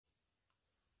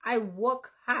I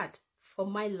work hard for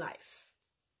my life.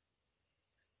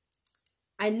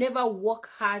 I never work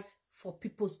hard for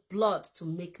people's blood to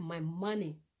make my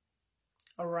money.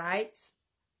 All right?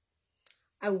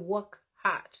 I work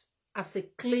hard as a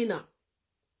cleaner.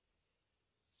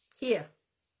 Here,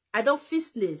 I don't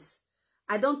fix nails.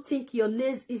 I don't think your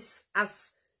nails is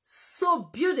as so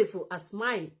beautiful as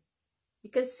mine. You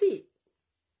can see it.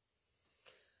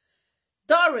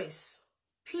 Doris,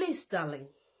 please, darling.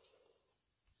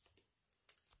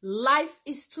 Life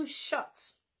is too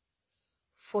short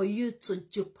for you to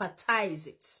jeopardize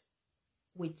it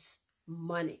with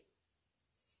money.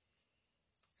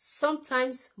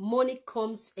 Sometimes money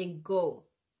comes and goes,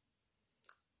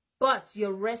 but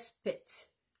your respect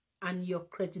and your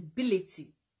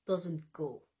credibility doesn't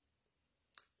go.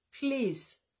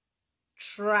 Please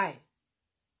try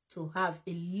to have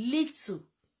a little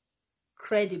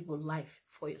credible life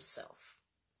for yourself.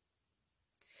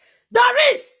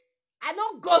 Doris, I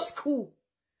don't go school.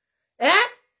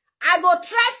 I go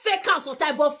try fake out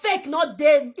sometimes, but fake not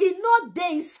there. It not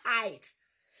there inside.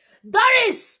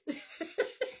 Doris!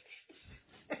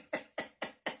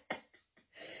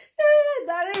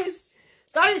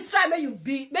 Doris, try may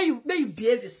you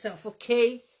behave yourself,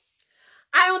 okay?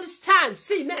 I understand.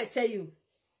 See, may I tell you?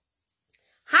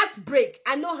 Heartbreak,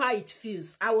 I know how it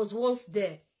feels. I was once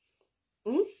there.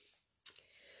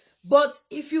 But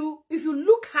if you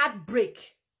look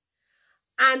heartbreak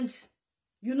and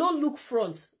you don't look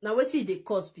front, now what they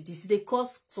cause this? They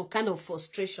cause some kind of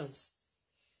frustrations.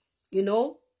 You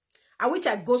know? I wish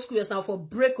I go school now for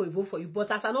break or vote for you,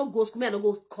 but as I don't go school, I don't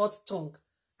go cut tongue.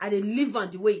 I dey live on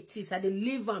the way it is. I dey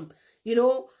live on, you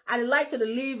know, I like to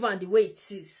live on the way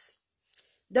it is.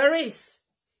 Doris,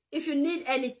 if you need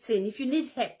anything, if you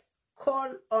need help,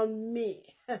 call on me.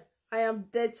 I am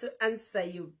there to answer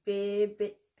you,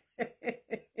 baby.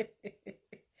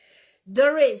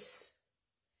 Doris,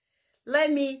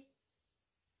 let me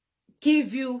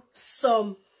give you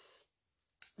some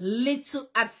little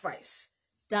advice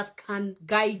that can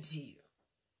guide you.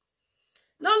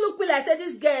 Now look me like I said,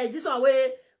 this girl, this one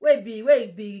will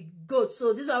be goat.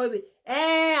 So this one will be.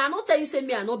 I don't tell you say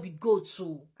me I not be goat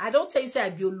so. I don't tell you say I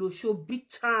be olo show big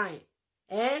time.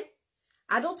 I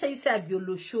don't tell you say I be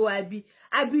olo show. I be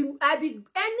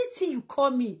anything you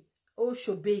call me. Oh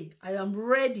shobe, I am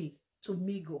ready to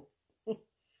mingle.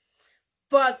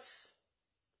 But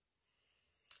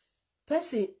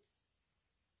person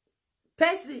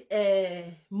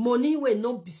money will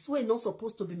not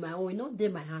supposed to be my own, not there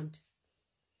my hand.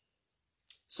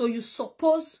 So you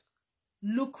suppose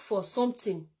look for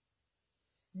something.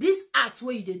 This art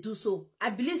where they do so,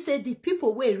 I believe say the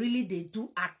people where really they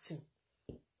do acting,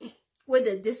 where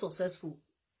they successful,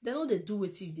 they know they do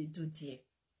what they do there.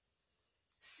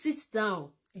 Sit down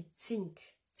and think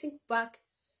back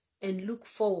and look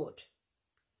forward.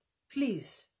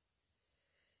 Please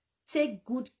take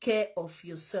good care of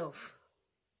yourself.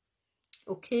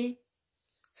 Okay?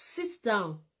 Sit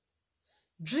down,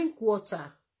 drink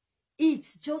water,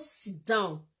 eat, just sit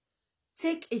down,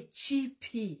 take a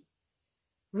chippy,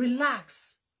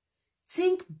 relax,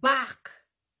 think back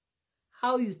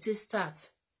how you start.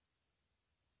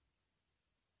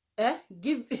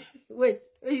 Wait,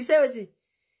 you say what?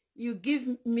 You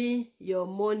give me your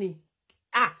money.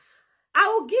 I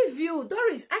will give you,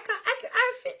 Doris. I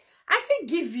can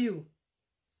give you.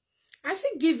 I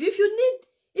can give you.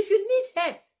 If you need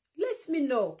help, let me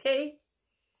know, okay?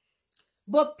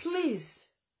 But please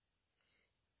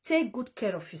take good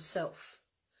care of yourself.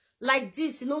 Like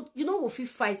this, you know, if you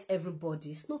fight everybody,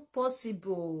 it's not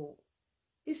possible.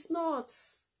 It's not.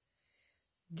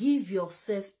 Give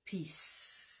yourself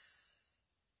peace.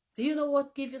 Do you know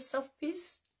what give yourself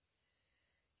peace?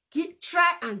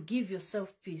 Try and give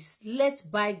yourself peace. Let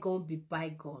bygone be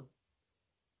bygone.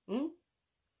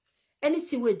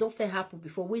 Anything where don't happen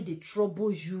before, where they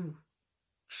trouble you,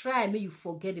 try make you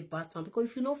forget about them. Because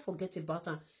if you don't forget about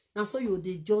them, now so you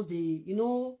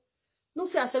know, no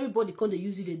say as everybody can they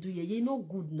use it, they do you no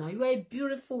good now. You are a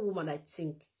beautiful woman, I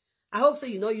think. I hope so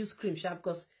you not use cream sharp,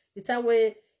 because the time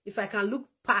where if I can look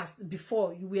past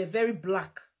before, you were very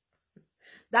black.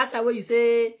 That's how you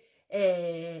say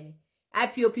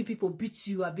IPOP people beat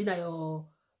you. I've been at your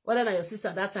whether na your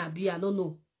sister that time be, I don't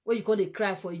know. When you call they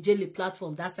cry for a jelly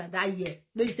platform that year.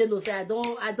 No, you say no, say I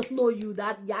don't know you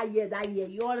that year.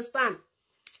 You understand?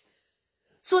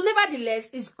 So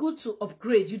nevertheless, it's good to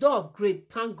upgrade. You don't upgrade,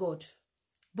 thank God.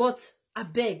 But I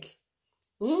beg.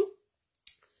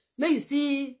 May you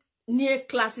see near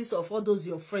classes of all those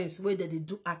your friends where they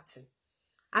do acting.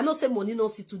 I know say money no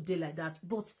see today like that,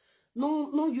 but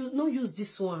no use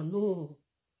this one. No.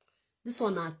 This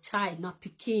one a child, not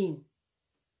picking.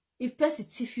 If person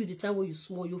thief you the time when you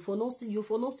small, you for not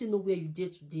still know where you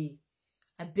did today.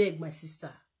 I beg my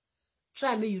sister.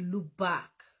 Try me you look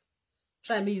back.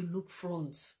 Try me you look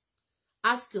front.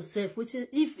 Ask yourself,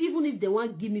 even if they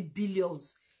want give me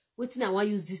billions, wetin I want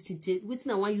use this thing to,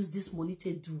 wetin I want use this money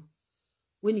to do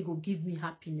when it go give me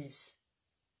happiness.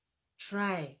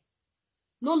 Try.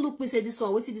 No look me say this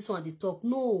one, wetin this one they talk.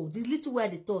 No, the little way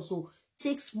they talk. So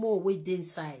take small way dey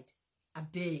inside. I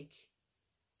beg.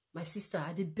 My sister,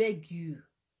 I dey beg you.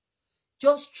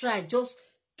 Just try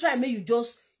make you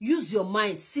just use your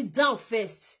mind. Sit down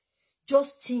first.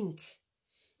 Just think.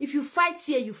 If you fight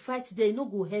here, you fight there, it no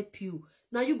go help you.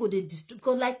 Now you go dey destroy.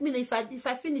 Because like me, if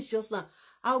I finish just now,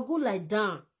 I'll go lie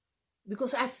down.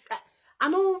 Because I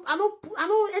know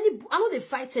they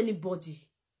fight anybody.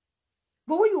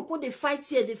 But when you go they fight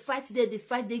here, they fight there,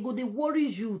 they go they worry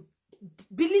you.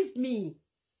 Believe me.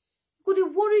 Go they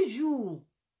worry you.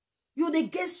 You they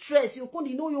get stressed. You go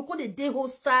they day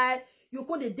hostile. You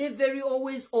go they very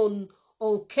always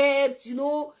unkept,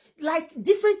 like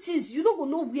different things. You don't go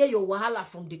know where your wahala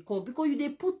from they come because you they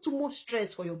put too much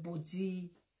stress for your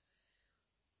body.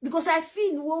 Because I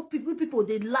feel when people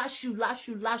they lash you.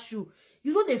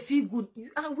 They feel good.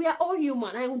 We are all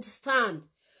human. I understand.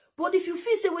 But if you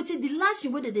feel say waiting the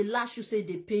lashing where they lash you say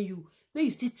they pay you, may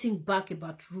you still think back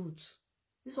about roots.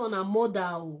 This one a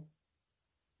mother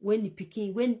when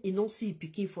he don't see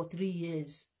picking for 3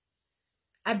 years.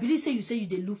 I believe say you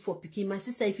they look for picking. My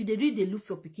sister, if you they really they look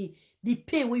for picking, the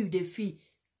pain where you they feel,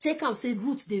 take am say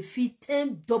roots they feel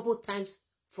 10 double times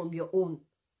from your own.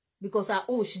 Because her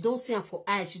own, she don't see them for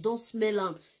eyes, she don't smell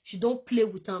them, she don't play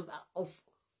with them of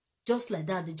just like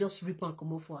that, they just rip and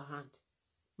come off for her hand.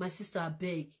 My sister, I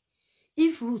beg.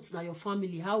 If Ruth na your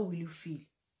family, how will you feel?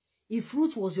 If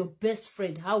Ruth was your best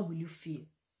friend, how will you feel?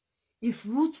 If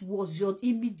Ruth was your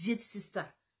immediate sister,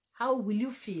 how will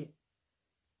you feel?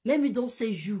 Let me don't say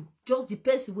you, just the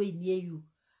person way near you.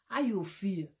 How you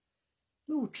feel?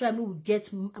 We will try, we will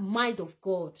get a mind of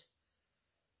God.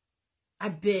 I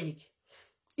beg.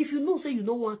 If you know, say you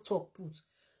don't want to talk, put.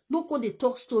 No con they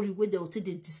talk story where they will take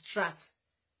they distract.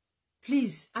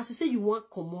 Please, as you say you want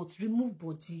come out, remove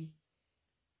body.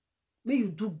 May you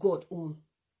do God own.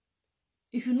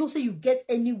 If you know say you get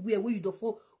anywhere where you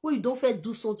don't fair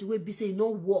do something where be say you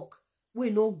no work, where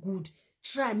you no good,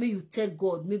 try, may you tell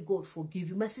God, may God forgive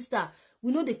you. My sister,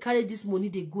 we know they carry this money,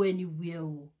 they go anywhere.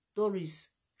 Oh. Doris,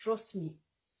 trust me.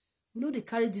 We know they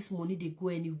carry this money, they go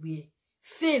anywhere.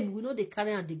 Fame, we know they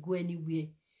carry and they go anywhere.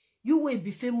 You will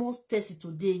be famous person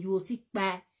today, you will see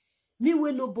by me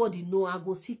where nobody know, I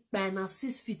go sit by now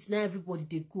 6 feet now everybody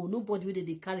they go. Nobody where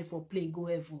they carry for plane go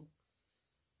heaven.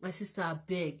 My sister, I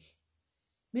beg.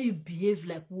 May you behave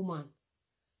like woman.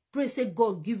 Pray say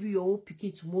God give you your own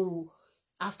picking tomorrow.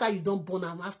 After you don't born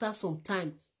them, after some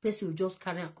time, person will just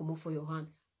carry and come up for your hand.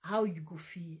 How you go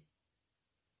feel?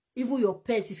 Even your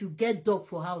pets, if you get dog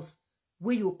for house,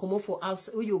 where you come up for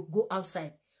outside, where you go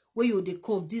outside, where you they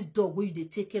come, this dog where you they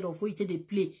take care of, where you take they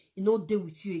play, you know deal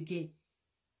with you again.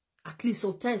 At least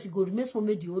sometimes it go remain for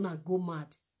me the owner go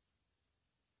mad.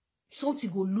 Something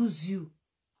go lose you.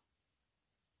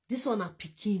 This one a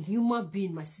picking, human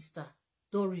being, my sister,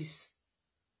 Doris.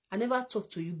 I never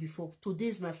talked to you before. Today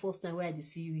is my first time where I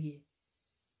see you here.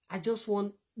 I just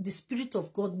want the Spirit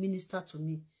of God minister to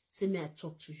me. Say may I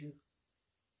talk to you.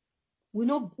 We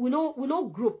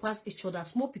not grow past each other.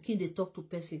 Small picking they talk to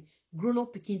person. Grown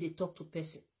up picking they talk to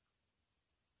person.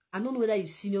 I don't know whether you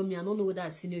senior me. I don't know whether I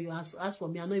senior you. As for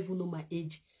me, I don't even know my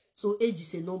age. So age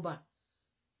is a number.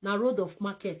 Now road of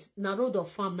market, now road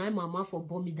of farm. Now my mama for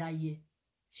born me that year.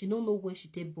 She don't know when she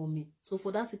take born me. So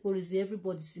for that simple reason,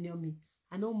 everybody senior me.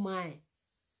 I know mine.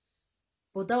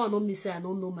 But that one don't mean say I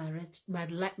don't know my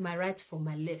right from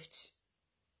my left.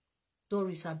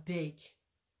 Doris, I beg.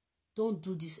 Don't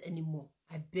do this anymore.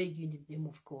 I beg you in the name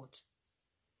of God.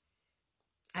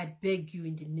 I beg you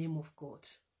in the name of God.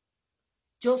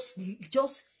 Just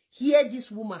hear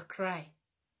this woman cry.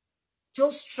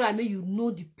 Just try, may you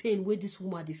know the pain where this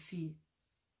woman they feel.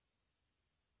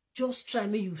 Just try,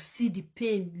 may you see the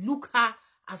pain. Look her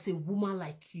as a woman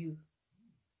like you.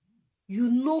 You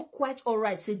know quite all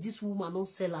right, say this woman don't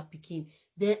sell her pikin.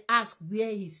 Then ask, where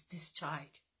is this child?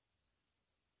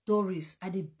 Doris, I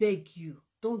dey beg you,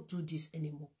 don't do this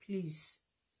anymore, please.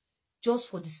 Just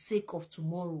for the sake of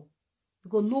tomorrow.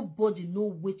 Because nobody know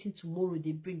waiting tomorrow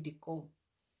they bring, they come.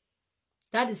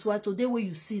 That is why today when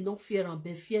you see, no fear and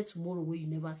be fear tomorrow where you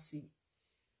never see.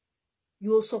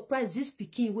 You will surprise this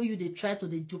pikin where you they try to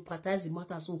they jeopardize the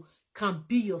matter so can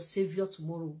be your savior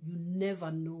tomorrow. You never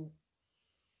know.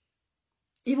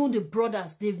 Even the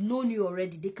brothers, they've known you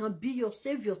already. They can be your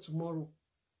savior tomorrow.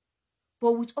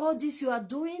 But with all this you are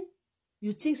doing,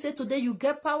 you think, say, today you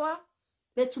get power,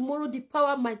 but tomorrow the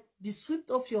power might be swept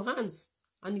off your hands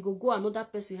and you go another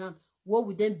person's hand. What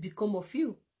will then become of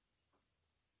you?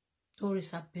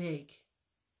 Doris, I beg.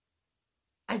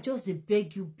 I just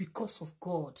beg you because of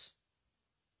God.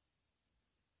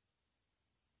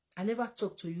 I never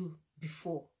talked to you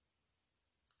before.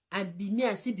 I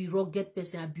still be rugged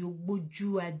person. I be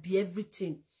ogboju. I be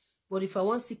everything. But if I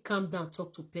want to see calm down,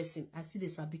 talk to person, I see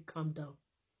this, I be calm down.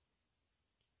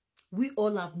 We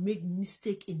all have made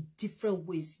mistake in different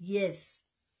ways. Yes.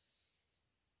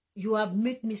 You have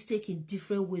made mistake in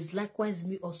different ways. Likewise,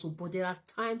 me also. But there are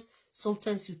times,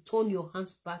 sometimes you turn your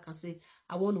hands back and say,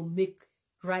 I want to make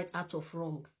right out of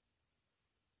wrong.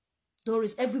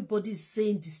 Doris, everybody is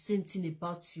saying the same thing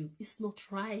about you. It's not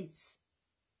right.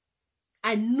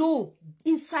 I know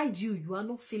inside you, you are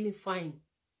not feeling fine.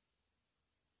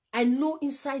 I know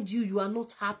inside you, you are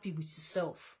not happy with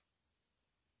yourself.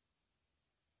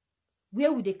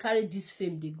 Where will they carry this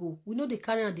fame they go? We know they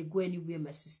carry and they go anywhere,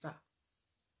 my sister.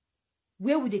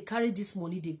 Where will they carry this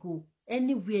money they go?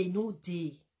 Anywhere, no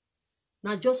day.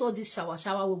 Now just all this shower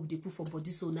where will they put for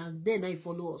body, so now then I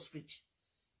follow us rich.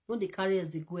 No, they carry us,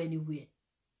 they go anywhere.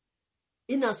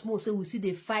 In as small, so we see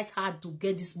they fight hard to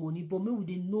get this money, but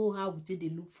maybe they know how we take they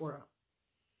look for them.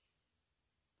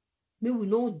 Maybe we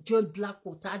know join black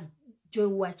water,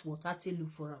 join white water, to look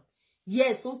for them.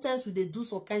 Yes, sometimes we they do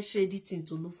some kind of shady thing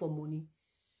to look for money,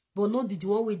 but not be the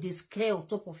one where they scare on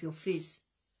top of your face.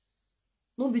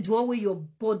 Not be the one where your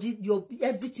body, your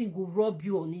everything go rub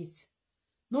you on it.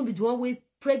 Not be the one where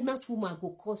pregnant woman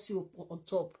go curse you on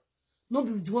top. Not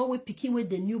be the one where picking with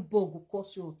the newborn go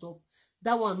curse you on top.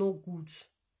 That one no good.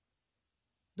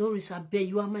 Doris, I beg,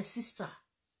 you are my sister.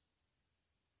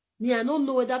 Me, I don't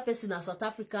know whether person is South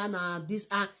African or this.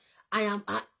 I am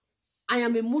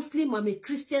a Muslim, I'm a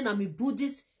Christian, I'm a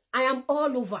Buddhist. I am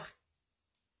all over.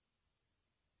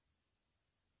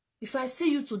 If I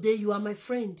see you today, you are my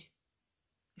friend.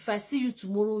 If I see you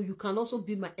tomorrow, you can also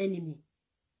be my enemy.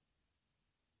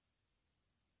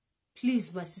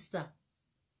 Please, my sister,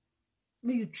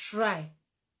 may you try.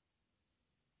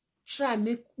 Try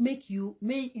make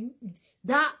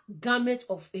that garment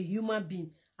of a human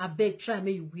being. I beg, try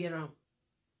make you wear them.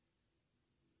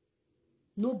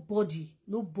 Nobody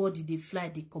they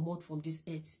fly, they come out from this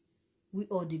earth. We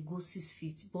all they go 6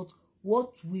 feet. But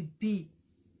what will be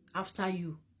after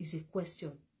you is a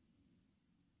question.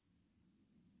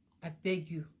 I beg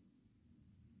you.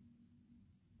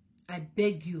 I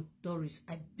beg you, Doris.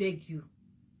 I beg you.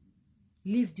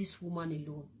 Leave this woman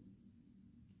alone.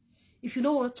 If you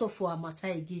don't want to talk for her matter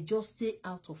again, just stay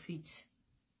out of it.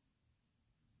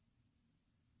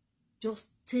 Just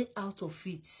stay out of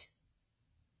it.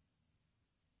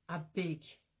 I beg.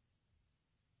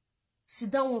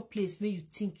 Sit down one place, may you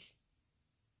think.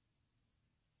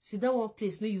 Sit down one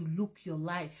place, may you look your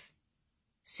life.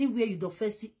 See where you don't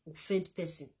first offend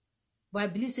person. But I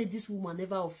believe say this woman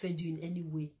never offend you in any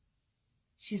way.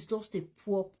 She's just a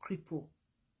poor cripple.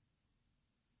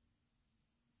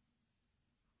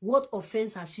 What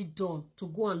offense has she done to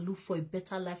go and look for a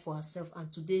better life for herself,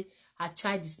 and today her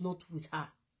child is not with her?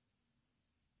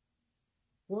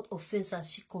 What offense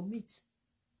has she committed?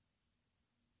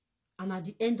 And at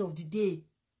the end of the day,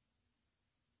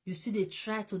 you see they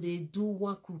try to they do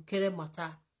one kukere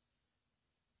matter.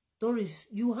 Doris,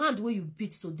 you hand where you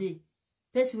beat today.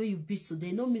 Person where you beat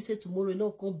today. No me say tomorrow,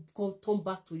 no come turn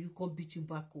back to you, come beat you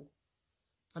back. Oh.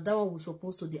 And that one was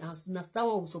supposed to the answer. That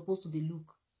one was supposed to the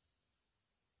look.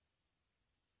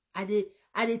 I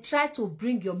they try to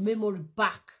bring your memory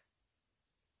back.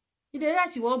 If they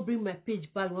write you want bring my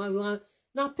page back, you want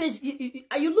now page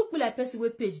you look me like person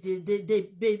with page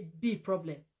they be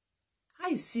problem. How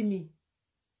you see me?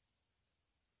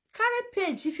 Carry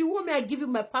page. If you want me, I give you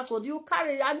my password. You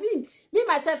carry. I mean, me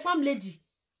myself, I'm lady.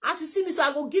 As you see me, so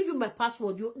I go give you my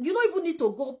password. You don't even need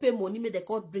to go pay money. Make the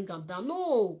court bring them down.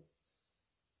 No.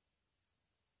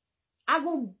 I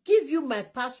go give you my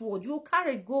password. You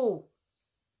carry go.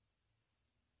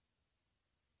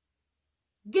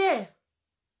 Girl,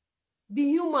 be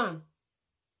human.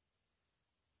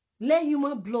 Let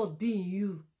human blood be in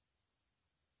you.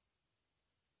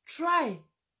 Try.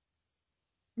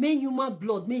 Make human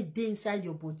blood, make it inside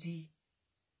your body.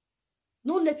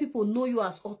 Don't let people know you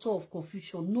as author of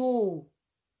confusion. No.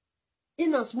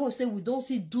 In as much say we don't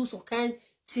see do some kind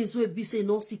things where we say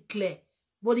not see clear.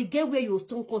 But the get where you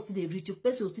still consider reach, your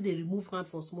person will still they remove hand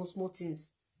for small things.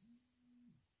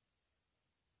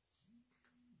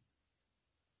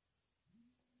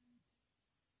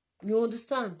 You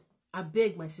understand? I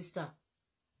beg, my sister.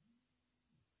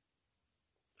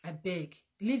 I beg.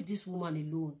 Leave this woman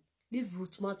alone. Leave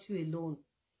Ruth Matthew alone.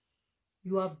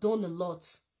 You have done a lot.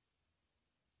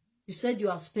 You said you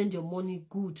have spent your money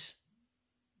good.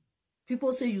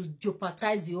 People say you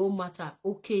jeopardize the whole matter.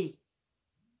 Okay.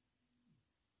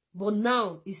 But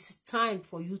now it's time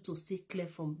for you to stay clear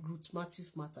from Ruth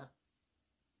Matthew's matter.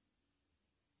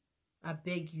 I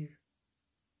beg you.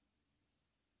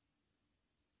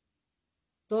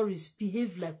 Doris,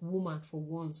 behave like woman for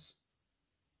once.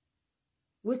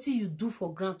 What till you do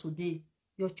for grant today,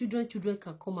 your children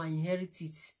can come and inherit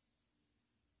it.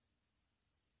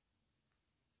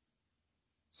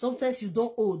 Sometimes you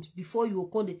don't hold before you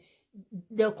come.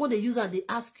 They'll come the user and they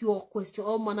ask you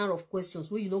all manner of questions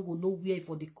where you don't go nowhere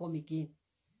for they come again.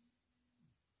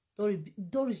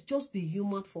 Doris, just be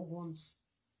human for once.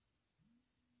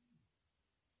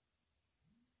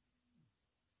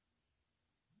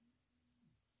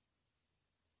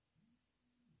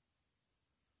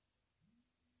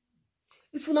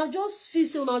 If you not just feel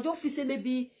say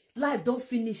maybe life don't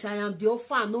finish, I am the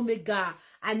orphan, omega,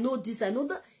 I know this, I know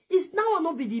that. It's now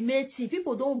not be the main thing.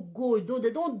 People don't go, they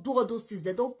don't do all those things,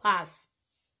 they don't pass.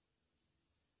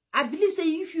 I believe say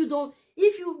if you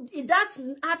in that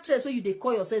actress where they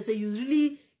call yourself, say you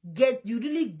really did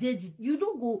it, you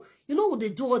don't go, you know what they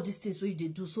do all these things where they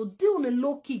do. So stay on a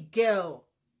low key, girl.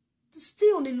 Stay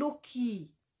on a low key.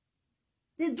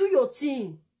 They do your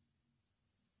thing.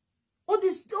 All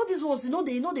these ones,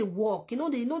 they walk,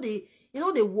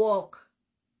 they walk.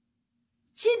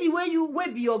 Chidi,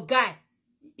 where be your guy?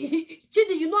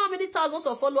 Chidi, you know how many thousands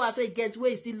of followers we get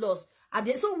where he still lost at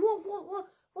the end. So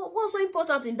what's so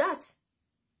important in that?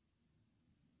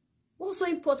 What's so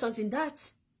important in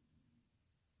that?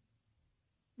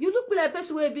 You look like a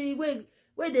person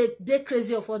where they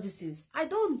crazy of all these things. I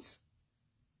don't.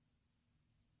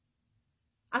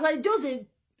 As I just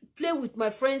play with my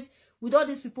friends, with all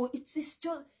these people, it's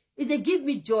just they give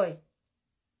me joy.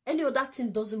 Any other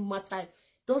thing doesn't matter.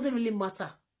 Doesn't really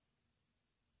matter.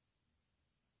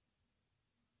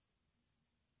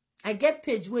 I get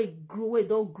page where grow, where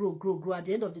don't grow. At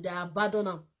the end of the day, I abandon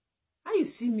them. How you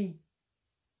see me?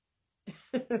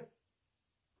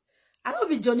 I don't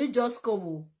be Johnny just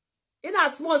come. In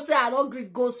as small say I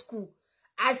don't go school.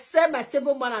 I sell my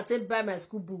table man and take buy my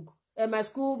school book. My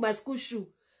school shoe.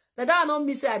 But that don't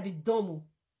mean say I be dumb.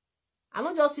 I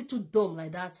don't just sit too dumb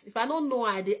like that. If I don't know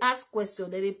why they ask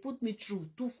questions, then they put me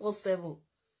through 247.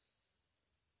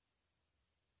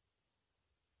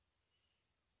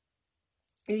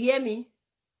 You hear me?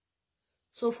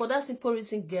 So for that simple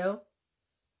reason, girl,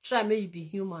 try make you be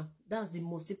human. That's the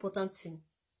most important thing.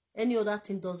 Any other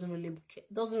thing doesn't really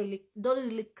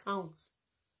count.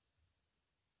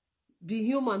 Be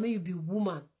human, make you be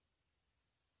woman.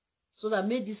 So that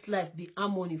make this life be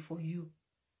harmony for you.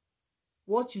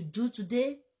 What you do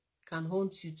today can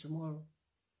haunt you tomorrow.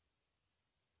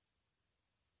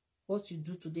 What you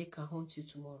do today can haunt you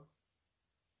tomorrow.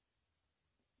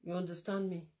 You understand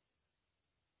me?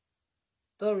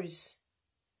 Doris,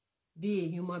 be a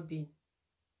human being.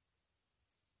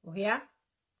 Oh yeah?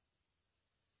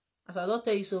 If I don't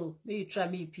tell you so, maybe you try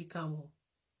me pick am.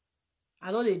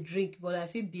 I know they drink, but I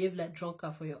feel behave like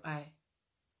drunkard for your eye.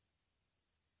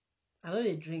 I know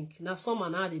they drink. Now summer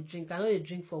now they drink. I know they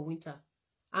drink for winter.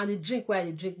 And the drink where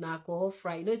they drink now alcohol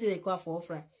fry. You know what they call for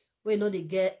fry? Where you know they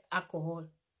get alcohol.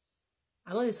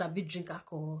 I know they sabi drink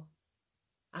alcohol.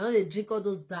 I know they drink all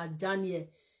those Daniel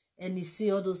and you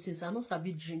see all those things. I know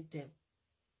sabi drink them.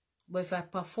 But if I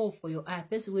perform for your eye,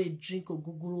 person where you drink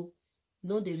ogogoro, you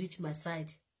know they reach my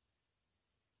side.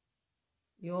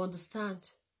 You understand?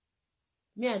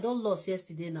 Me, I don't lost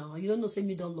yesterday now. You don't know say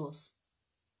me don't lost.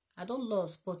 I don't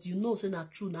lost, but you know say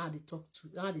not true now they talk to.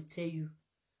 Now they tell you.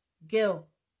 Girl,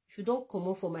 if you don't come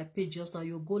up for my page just now,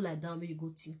 you'll go lie down, maybe you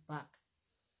go think back.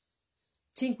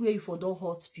 Think where you for don't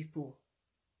hurt people.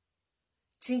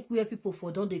 Think where people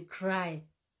for don't they cry.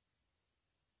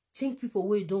 Think people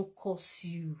where you don't curse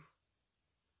you.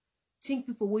 Think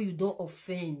people where you don't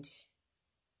offend.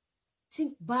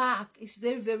 Think back. It's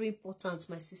very, very important,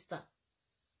 my sister.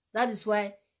 That is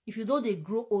why if you don't they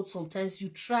grow old sometimes, you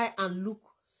try and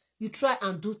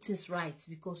do things right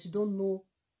because you don't know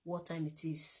what time it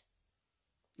is.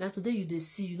 Now today you they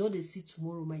see, you know they see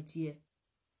tomorrow, my dear.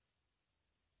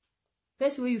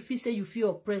 Person where you feel say you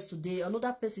feel oppressed today,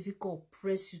 another person if can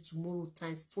oppress you tomorrow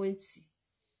times 20.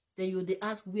 Then you they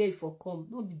ask where you for come.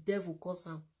 Don't be devil cause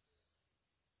am.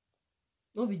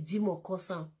 Don't be demon cause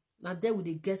am. Now there will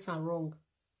they get am wrong.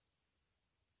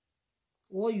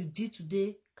 What you did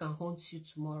today can haunt you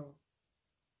tomorrow.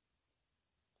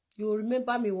 You will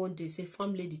remember me one day, say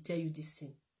farm lady tell you this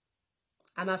thing.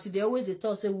 And as you they always they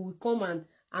tell say we will come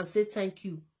and say thank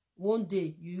you. One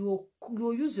day you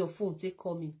will use your phone, take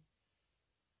call me.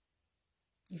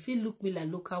 If you look me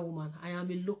like local woman, I am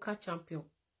a local champion.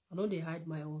 I know they hide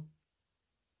my own.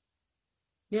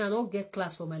 Me, I don't get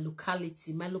class for my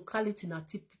locality. My locality na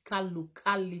typical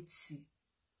locality.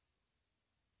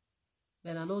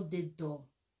 But I know they dumb.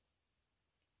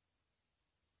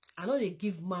 I know they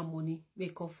give man money,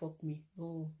 make come fuck me.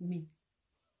 No, me.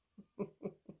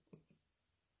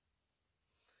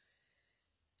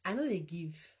 I know they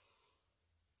give.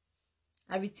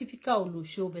 I be typical Olo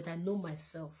show, but I know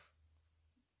myself.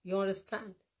 You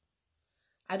understand?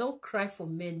 I don't cry for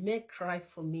men. Men cry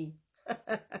for me.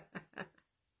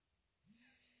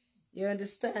 You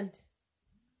understand?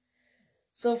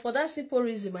 So for that simple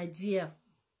reason, my dear,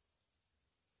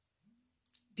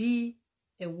 be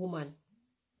a woman.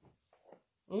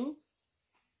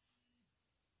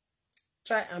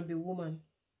 Try and be woman.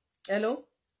 Hello?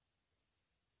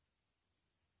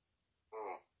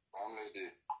 I'm lady.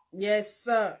 Yes,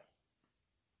 sir.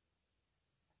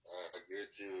 I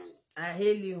greet you. I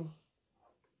hail you.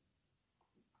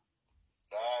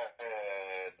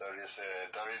 Doris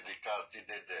the cat did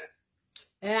there.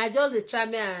 And I just try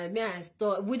me and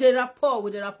start with the rapport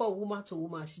woman to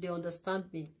woman. She they understand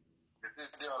me. You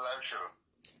did your live show.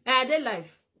 I did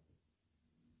live.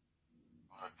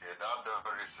 Okay, that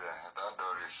Doris,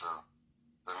 so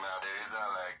the reason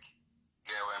like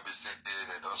girl when be say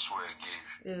they don't swear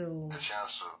give. Ew. The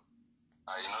chance so.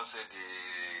 You know say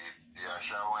the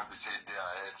Asha when be say they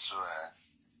are head so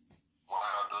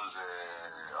one of those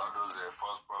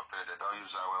false prophets they don't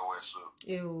use our way so.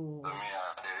 Ew. To me,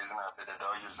 the reason I say they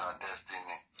don't use our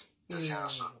destiny. The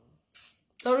chance so.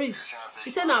 Doris, he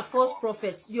said na false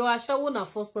prophet. You are showing a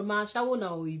false prophet. My showing a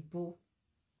oibo.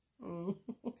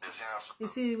 You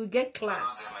see, we get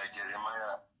class.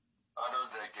 Others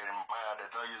they Jeremiah, they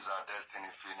don't use our destiny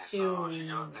finish. So she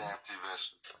just the empty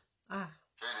vessel.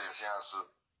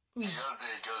 She just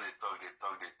they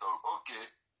talk. Okay,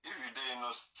 if you dey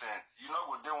innocent, you know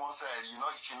what they want say, you know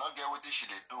she not get what she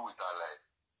they do with her life.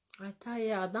 I tell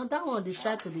you, now that one they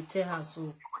try to tell her so.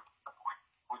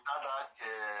 Without that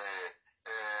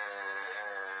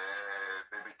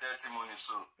baby testimony,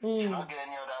 so she not get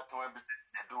any other thing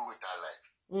they do with her life.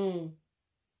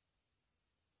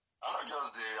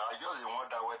 I just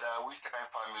wonder whether which kind of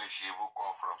family she even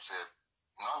come from, self.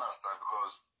 You don't understand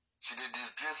because she did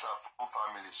disgrace her full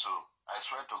family. So I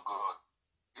swear to God,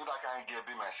 if that can't get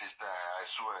be my sister, I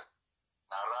swear.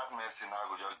 Now rat mercy now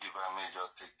go just give her me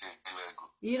just take Lego.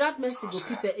 You rat mercy go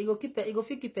keep it. He go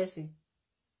fit keep person.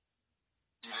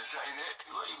 You say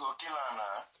you go kill her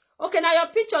now. Okay, now your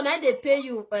picture now they pay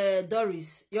you,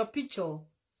 Doris. Your picture.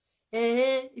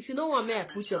 If you don't want me, I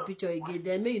put your picture again.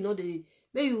 Then may you know the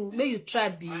may you try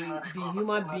be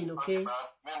human being, okay?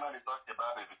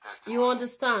 You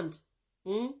understand?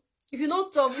 If you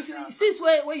don't talk, if you since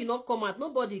where you not come out,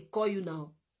 nobody call you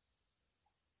now.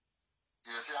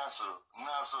 Yes, so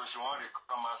now so she want to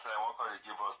come outside, want to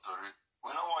give us story.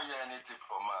 We don't want to hear anything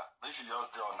from her. Maybe she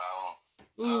just do on her own.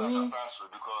 I understand so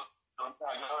because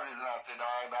sometimes the reason I say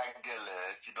that girl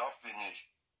she don't finish.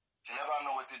 She never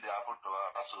know what they happen to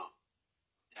her. So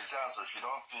yes, so she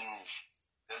don't finish.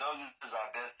 They don't use her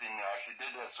destiny. She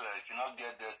did that so she not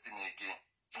get destiny again.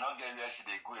 She not get where she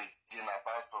they go again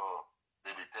apart for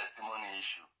the testimony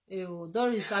issue. Ew,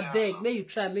 Doris, I beg, may you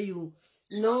try, may you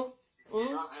know.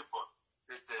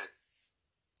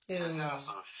 Yes,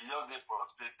 so she just get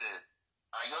frustrated.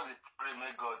 I just pray,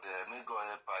 may God help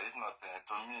her. If not,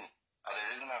 to me, and the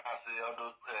reason I say all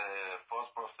those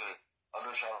false prophets, all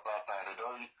those charlatans, they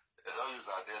don't use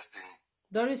our destiny.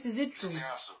 Doris, is it true?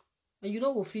 Yes, so. And you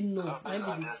know what we know. I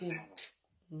be the thing.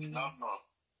 Not know.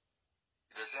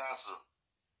 Yes, so.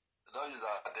 They don't use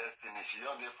our destiny. She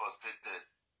just get frustrated.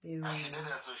 And she did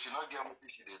that, so she not get what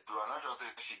she did do. I'm not sure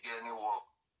if she get any work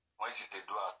when she did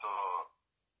do at all.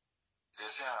 They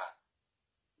say,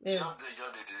 just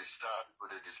they distract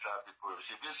people.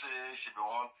 She be say she be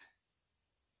wanting.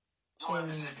 You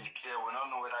want to say be care, we don't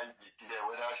know whether you be care,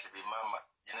 whether she be mama.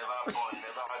 You never born, you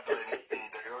never do anything.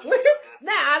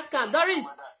 Now ask her,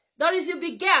 Doris, you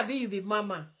be girl, you be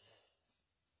mama.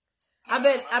 I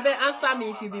bet answer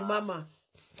me if you be mama.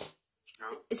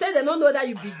 He said they don't know that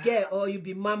you be girl or you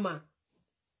be mama.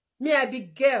 Me, I be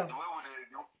girl.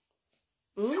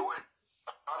 The way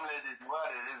I'm lady, the way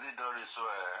they raise Doris, so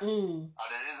and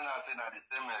the reason I say that the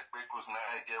same because now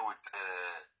I get with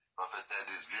Prophet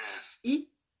Disgrace.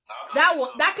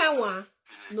 That kind one.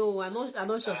 No, I'm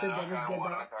not sure say Doris get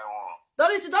that.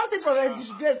 Doris, you don't say Prophet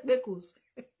Disgrace because.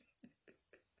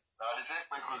 Now the same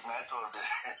because night of the.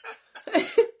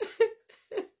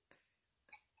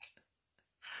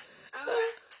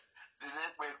 The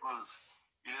same because.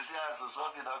 You see, so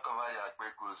something don't cover your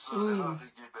quickness, so they don't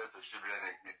give birth to children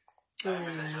again. I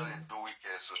mean, they just do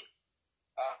wicked. So,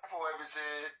 people will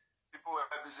say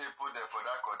put them for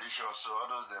that condition. So, all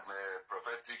those them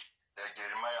prophetic, the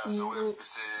Jeremiah, so we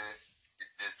say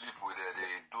they live with it,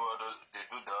 they do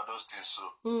those things. So,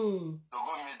 to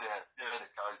go meet them, fear the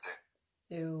catch them.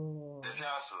 They say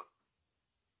also,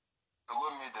 to go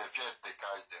meet them, fear the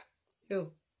catch them.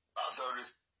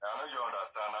 Doris, I know you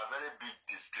understand, a very big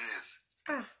disgrace.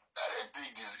 Very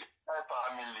big disgrace. That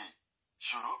family,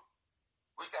 sure.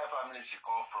 Which kind of family she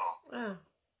come from?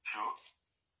 Sure.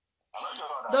 I know you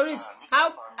understand. Doris,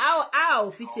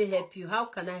 how fit to help you? How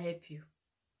can I help you?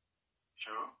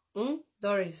 Sure.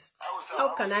 Doris,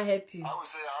 how can I help you? I would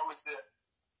say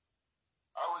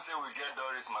we get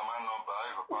Doris mama number,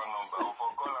 her papa number. We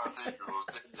for call and say you will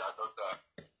say your daughter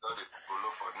got the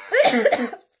follow for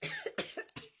next.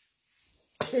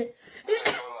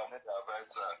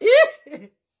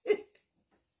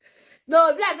 No,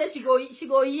 if I say she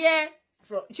go hear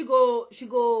from she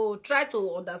go try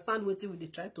to understand what they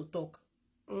try to talk.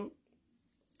 Well, you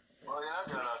know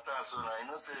they understand, so now you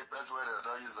know say the best way they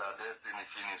don't use their destiny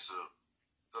finish, so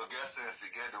to get sense, you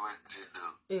get the way they do.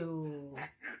 Ew.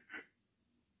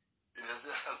 You know,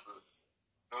 so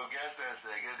to get sense,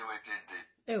 they get the way they do.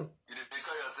 Ew. You take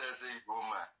yourself say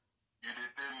woman. You dey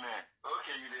pay men.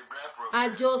 Okay, you dey bribe prophet.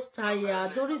 I just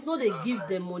tired. Doris, no, they give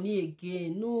them money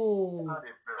again. No. No,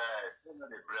 they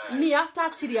bribe. Me after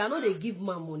 3, I know they give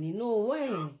my money. No, why?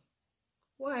 Sure.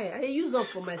 Why? I use up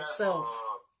for myself.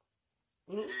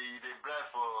 They bribe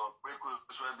for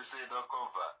because when we say don't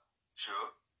cover.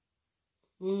 Sure.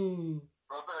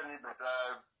 Prophet need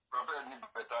better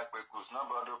because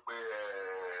nobody pay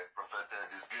prophet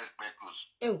disgrace because.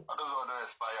 Ew. All those other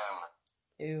expire now.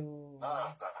 Ew.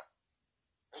 Understand?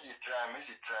 Make you try. Make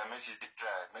you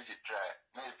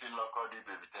feel like all the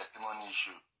baby testimony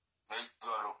issue. Make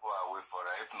God open her way for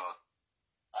her. If not,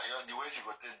 the way she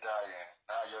go take die,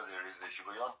 that's just the reason. She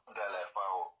go just die like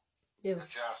fowl. Yeah. You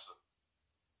see her so?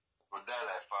 Go die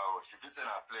like fowl. She feels in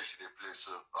her place, she dey play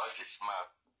so. Or she's smart.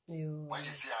 Ew. When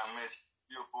she see her mate, she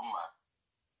feel open man.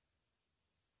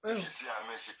 If she see her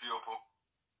mate, she feel open.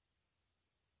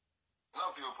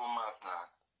 Not feel open mouth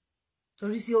now.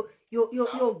 Doris,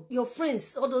 your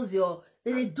friends, all those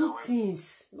they do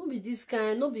things. No be this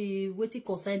kind, no be waiting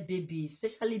concern baby,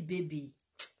 especially baby.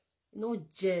 No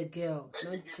jail, girl.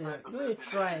 No jail. No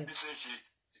try. She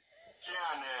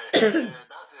and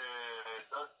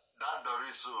that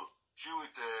Doris, so she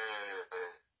with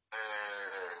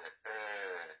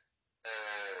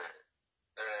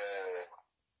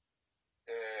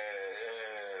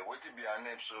what it be her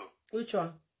name so? Which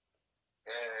one?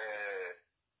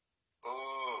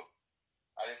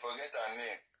 I forget her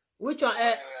name. Which one?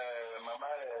 Mama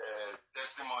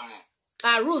testimony.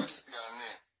 Ruth.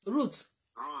 Ruth.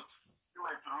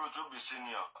 Ruth will be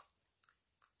senior.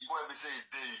 You will be say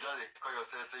you just call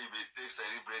yourself say you be fake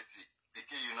celebrity.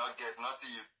 Because you not get nothing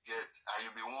you get, and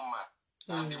you be woman.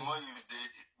 And the more you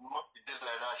did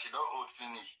like that, she don't old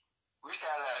finish. Which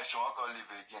kind of life she won't call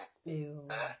live again?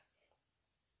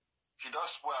 She don't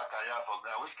spoil her career for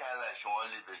ground. Which kind of life she won't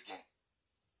live again?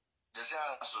 They say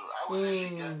so. I would say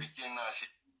she get picking now.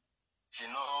 She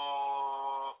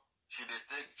know she dey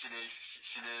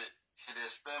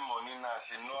spend money now.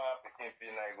 She know how picking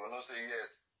pay now. You go no say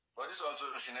yes. But this one so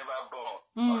she never born.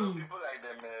 All the people like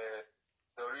them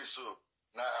Doris so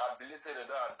now I believe say they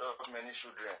don't adopt many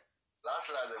children.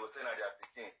 Last they were saying that they are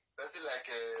picking. Person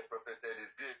like Prophet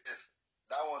is great.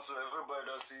 That one so everybody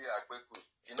don't see her quick.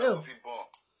 She know if he born.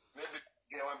 Maybe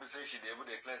when we say she able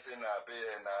to cleanse in her pay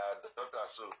and her daughter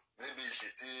so maybe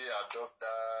she still adopt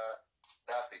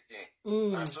that picking.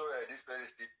 And so this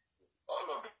person still all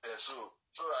of it so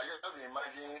I just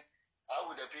imagine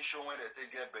how would they feel show when they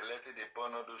take get belly they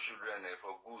born all those children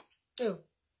for good.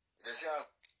 They say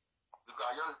because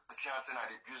I just see saying that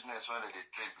the business when they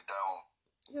trade with that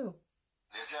one.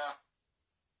 They say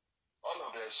all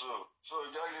of them so just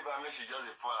leave her make she just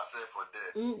fall herself for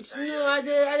dead. No,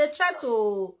 I try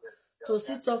to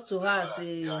still talk to her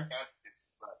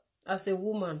as a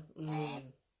woman.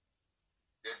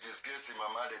 They disgrace the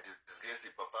mama, they disgrace the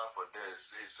papa for death.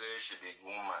 Say she be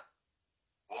woman.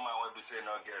 Woman will be saying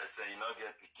not get say you not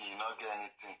get picking, you not get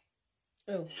anything.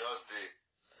 Just there.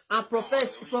 And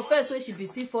profess when she be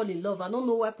still fall in love. I don't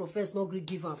know why profess not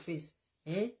give her face.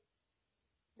 They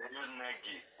use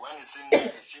neggy. When you see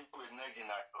neggy, she put neggy in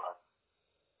her class.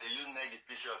 They use neggy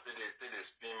picture till they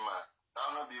spin man. That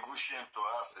will not be even shame to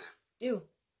herself. Ew.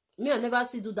 Me, I never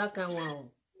see do that kind of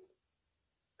one.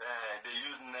 They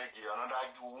use neggy.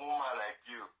 Another woman like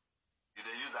you.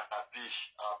 They use a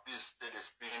piece till they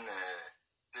spin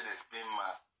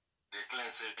man. They claim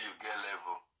say you get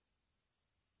level.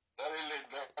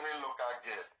 Very local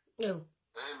girl. Yeah.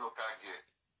 Very local girl.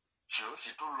 She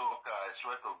too local, I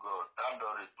swear to God. That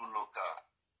Doris too local.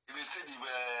 If you see the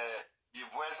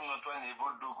voice note when you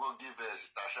do go give a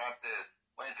station test,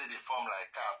 when you say the form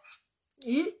like cats.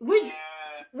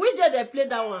 Which day they play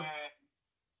that one?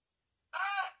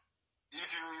 If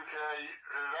you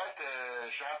write a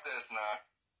short test now.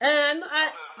 And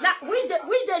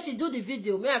which day she do the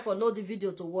video? May I for know the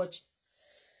video to watch?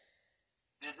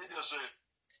 The video so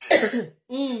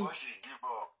before she give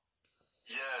up.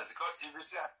 Yes, because if you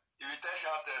tell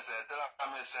short test, tell her I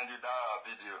may send you that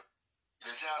video.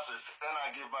 They say so send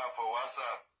her give her for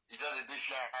WhatsApp. You just do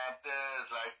short test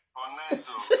like for night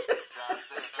to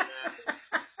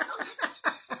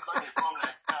because they come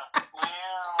like that.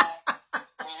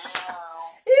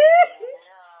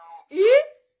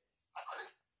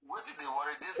 What did they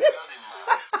worry this man?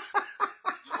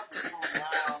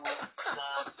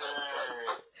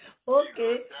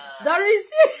 Okay. Doris.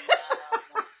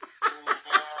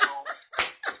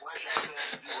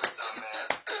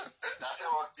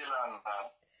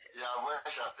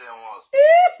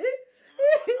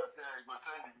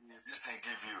 This thing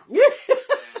give you. The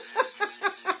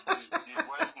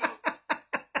voice note.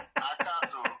 I can't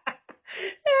do.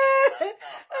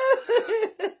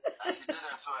 And she did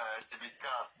it so she be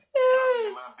cat.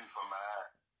 Human being for my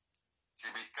eye. She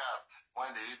be cat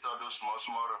when they eat all those small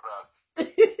rats.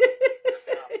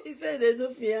 He said they do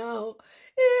fear. You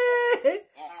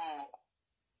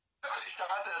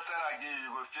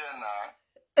go fear now.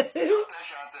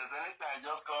 Anytime you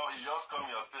just come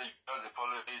your page because they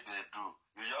follow it they do.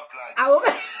 You just plan.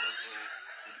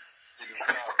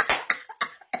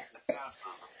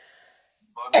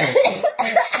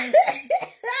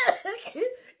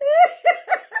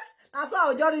 That's what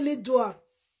I just really do.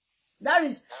 That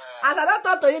is, as I don't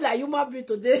talk to you like human being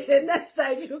today, next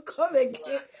time you come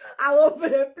again, I will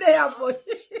play up for you.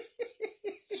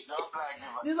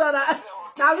 This one,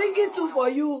 now ringing too for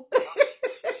you.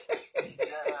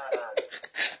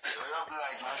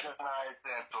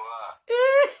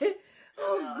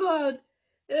 Oh God.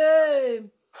 Hey.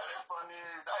 Very funny.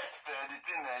 That's the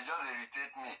thing that just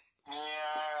irritate me.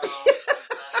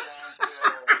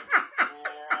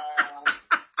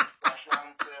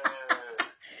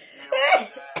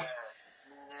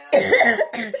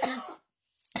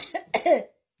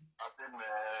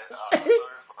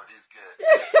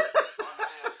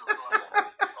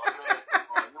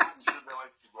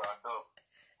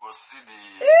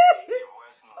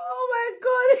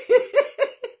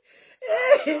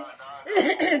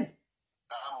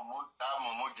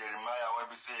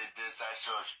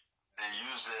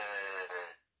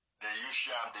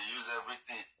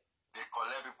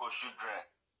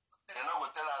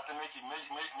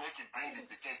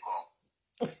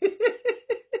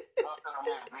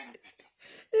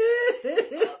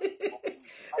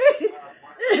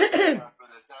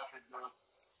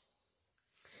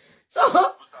 So,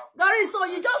 Doris, so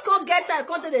you just can't get her,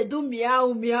 can't they do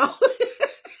meow, meow?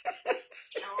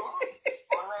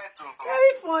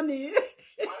 Very funny.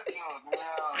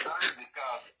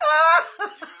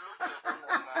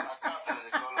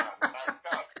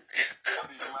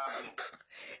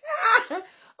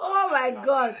 Oh my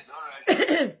God.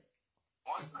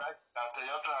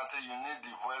 You need the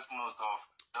voice note of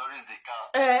Doris the cat.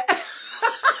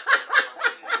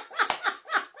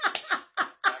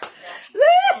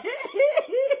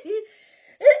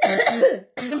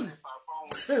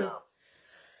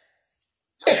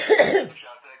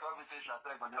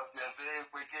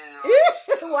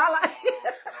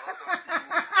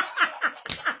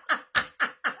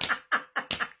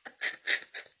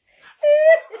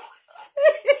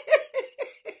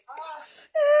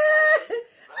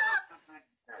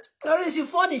 Doris, you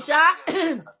funny, Sha.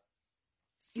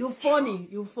 You funny.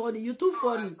 You too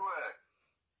funny.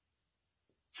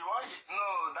 She want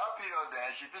that period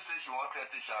there, she did say she wanted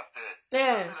to Chantel.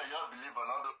 Yeah. I just believe on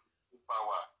all the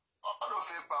power. All the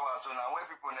fake power. So now when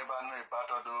people never know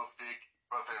about all the fake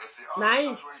prophecy, all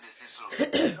the church where they see so.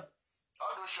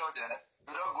 All those church there,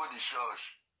 we don't go to church.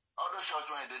 All those church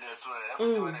when they did there, so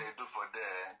everything what they do for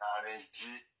them, arrange.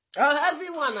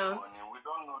 Everyone now.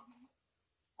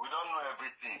 We don't know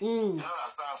everything. You don't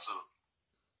understand so.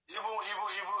 Even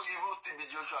TB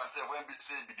Joshua said when we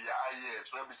say the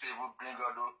IS, when we say we bring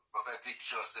out the prophetic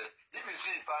shots, if you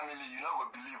see family, you not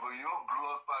gonna believe or you know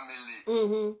blood family.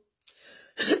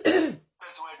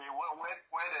 That's why when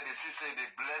they say they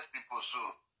bless people so.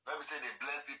 When we say they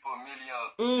bless people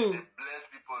millions, they bless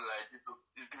people like this.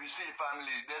 If you see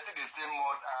family, they think they say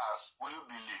more as. Will you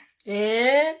believe?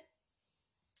 Yeah.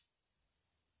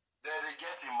 They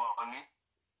reject money.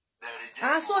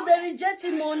 So they reject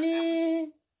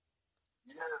money.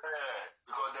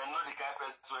 because they know the kind of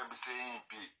person will be saying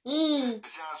B. They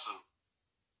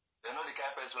know the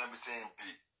kind of person will be saying B.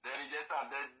 They reject them.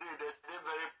 They're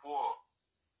very poor.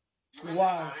 You may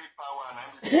carry power and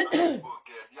I'm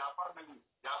okay. Their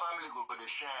family go to the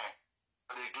shine,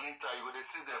 for the glitter. You go to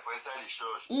sit there for inside the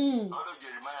church. How do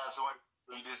Jeremiah so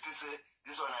when they still say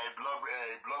this one a blood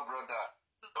brother,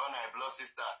 one a blood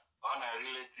sister, one a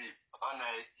relative,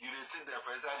 you will sit there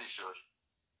for inside the church.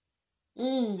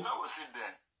 You know go sit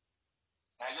there.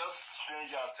 Now just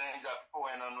stranger, people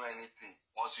will not know anything.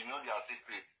 Once you know their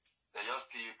secret, they just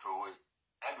kill you through away.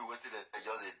 Every way they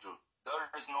just do. There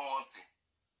is no one thing.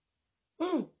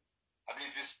 I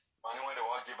mean, if it's money when they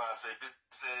won't give her, so if it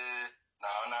say now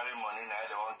honorary money now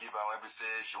they won't give her, when we say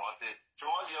she want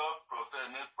your prophet,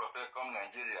 make prophet come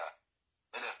Nigeria.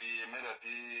 May the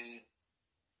be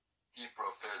key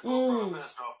prophet. Prophet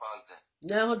strong pass them.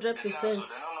 Yeah, 100%. So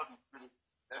they don't know the spirit.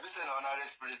 Everything honorary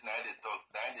spirit now they talk,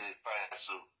 now they fire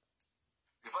so.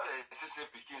 Before they say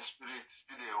picking spirit,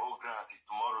 still the whole grant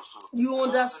tomorrow so. You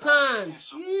understand?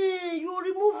 Yeah, you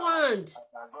remove hand.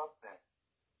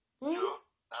 Sure.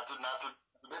 Now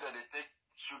today that they take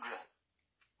children.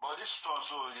 But this one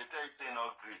so they tell you say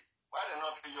not agree. Why they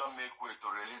not feel you make way to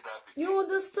release that picking? You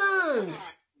understand?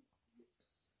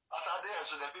 As I did,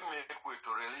 so they make way to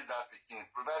release that picking,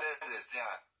 provided they say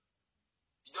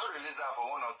you just release that for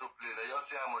one or two plays. They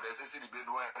just say they say the baby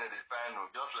one they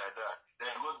final, just like that. They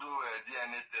go do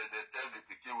DNA test, they test the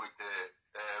picking with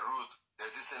root. They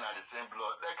say at the same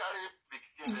blood. They carry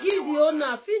picking. Give the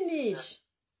owner finish.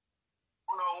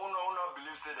 Uno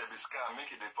believe say they be scam,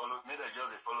 make it they follow, make they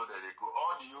just they follow that they go.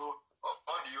 Audio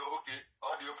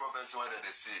prophecy where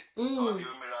they say,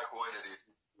 audio miracle where they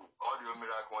do, audio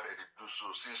miracle where they do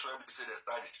so. Since when we say they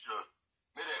start the church,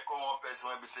 may they come one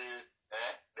person when we say,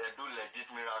 they do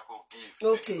legit miracle give.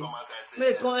 Okay. Come out and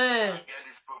say, I get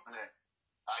this problem.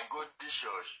 I go to this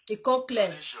church. It come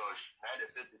clear. This church, now they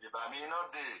say to the but I mean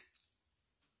not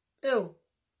there. Oh.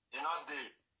 You're not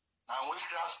there. And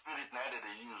witchcraft spirit now that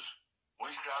they use.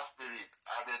 Witchcraft spirit,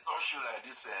 and they touch you like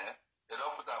this, they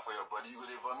don't put that for your body, you will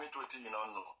vomit what you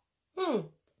don't know.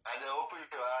 And they open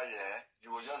your eye, you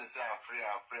will just say, I'm free.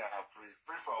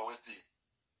 Free for waiting.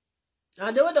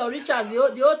 And they would have reached as the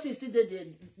OTC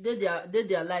did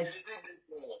their life.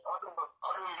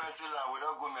 All messy land, we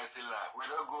don't go messy land. We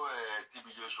don't go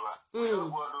TB Joshua. We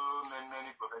don't go to many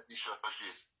prophetic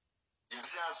churches. You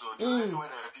see, so the only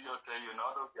way that people tell you, now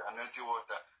those are dirty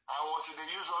water. And once they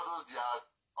use all those their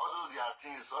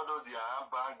things, all those their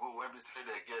handbag go when they say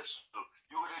they get so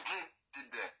you will drink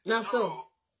it there. Now so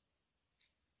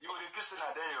you will say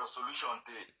that there your solution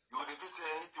there. You will say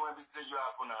anything when they say you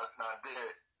happen now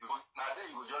there. You will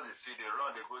just see they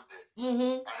run, they go there.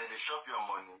 And then they shop your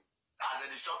money.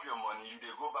 They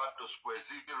go back to square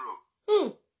zero.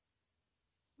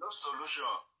 No solution.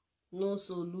 No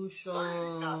solution.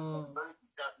 Very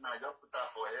cat now, just put that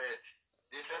for head.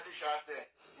 They try to shout there.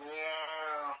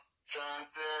 Yeah.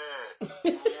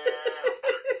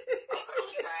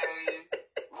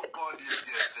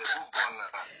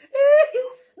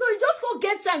 No, you just go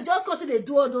get time, just go to the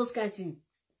do all those kind of things.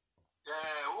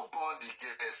 Yeah, who born the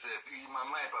girl self?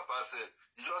 Mama and Papa said,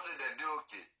 you just say they do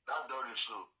okay. That Doris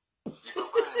so. If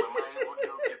Papa and Mama even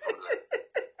do okay for life.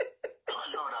 I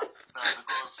don't understand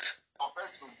because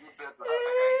compared to do better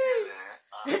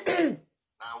that girl,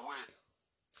 now wait.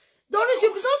 Doris,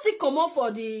 you don't still come out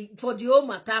for the whole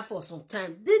matter for some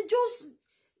time. They just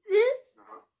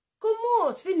come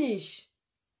out, finish.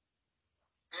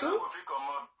 You know if you come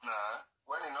out now,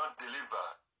 when you not deliver,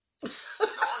 they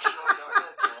won't show your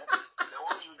head, they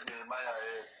won't use Jeremiah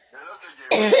head. They don't say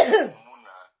Jeremiah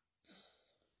Mumuna.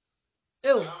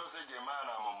 They don't say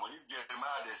Jeremiah Mumu. If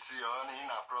Jeremiah they see only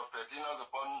in a prophet, he knows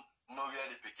upon know where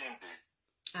the Peking day.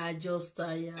 I just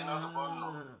He knows upon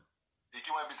know. The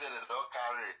king will be said they don't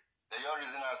carry. The your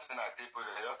reason I say that people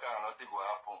the your car nothing will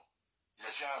happen.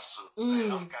 Yes, so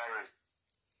they don't carry.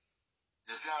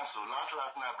 Yes, so last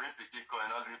now bring Peking coin,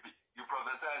 not repeat. You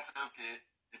prophesy and say, okay,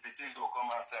 the Peking will come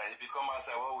outside. If you come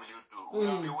outside, what will you do?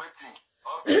 We'll be waiting.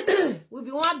 Okay. We'll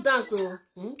be one dance, so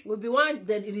we'll be one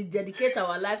that dedicate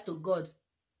our life to God.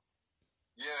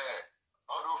 Yeah,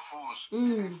 all those fools,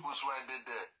 the fools when they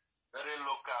there, very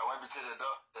local. When we say they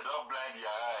don't blind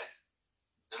their eyes.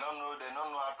 They don't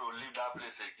know how to leave that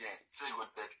place again. Say go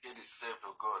dedicate himself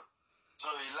to God.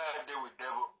 So he lied there with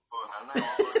devil and now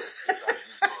I'm going to dedicate that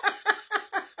to God.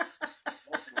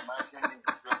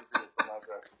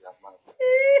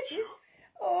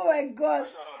 Oh my God.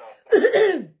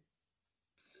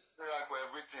 Miracle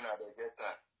everything that they get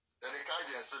time. Then they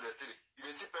carry them so they still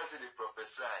you see person they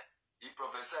prophesy. He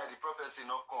prophesy, the prophecy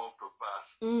not come to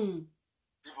pass.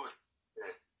 People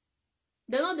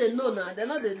They're not they know now. They're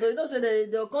not they know. You don't say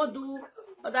they can't do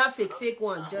other fake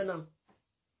one journal.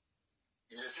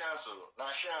 Yes, so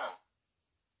now sham.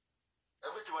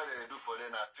 Everything what they do for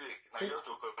them are fake. Now just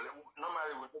to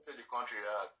normally we don't say the country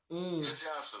hard. Yes,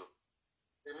 so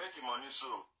they make money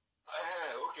so.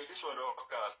 Okay, this one don't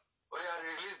cast. Oh yeah,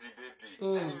 release the baby.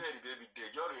 Anywhere the baby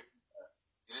dey,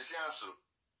 just so.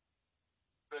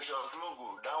 Precious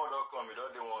logo, that one don't come, it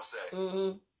don't do one side.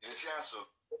 Yes, so.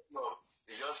 No,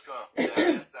 they just come, they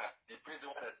arrest her. The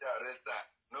prison when they arrest her,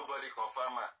 nobody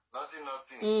confirm her. Nothing.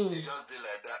 They just do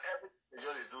like that. Everything they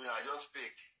just do now, just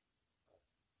fake.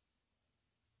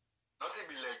 Nothing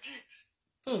be legit.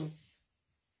 No.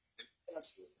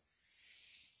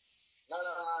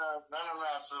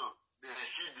 So the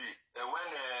Shidi, when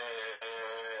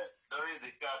Doris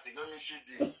the cat, they go to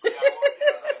Shidi.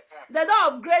 They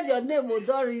don't upgrade your name,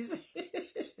 Doris.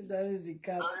 Doris the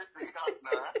cat. Doris the cat,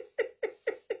 now.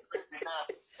 Doris the cat,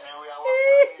 and we are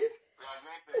working on it. We are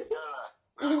going to Ogala.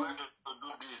 We are going to do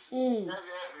this. We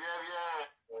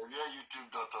are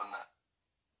YouTube.com now.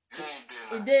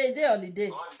 They holiday.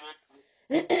 All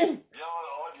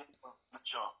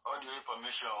the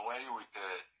information when you with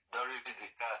Doris the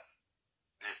cat,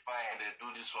 they find they do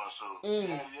this one so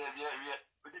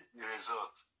the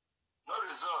result. No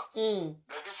result.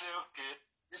 They just say okay,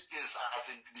 this case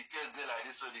as the case they like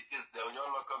this, so the case they will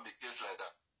just lock up the case like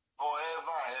that.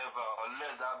 Forever ever,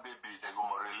 unless that baby they go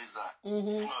more release her.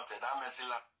 If not, that messy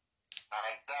like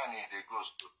down in the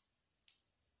ghost.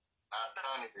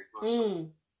 Down in the ghost.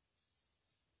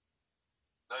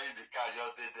 That is the car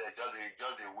just there, just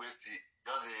the waste it,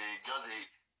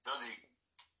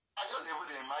 I just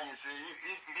even imagine say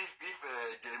if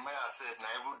Jeremiah said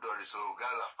na even Doris or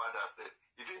ogala father said,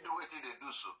 if he do what they do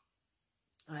so.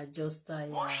 I just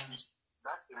tired. Watch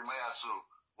that Jeremiah so.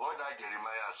 What that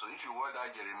Jeremiah so. If you watch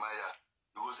that Jeremiah,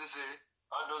 you will say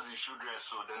all those the children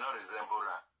so they not resemble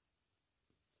her.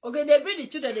 Okay, they bring the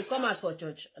children, they come out for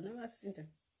church. I never seen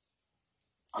them.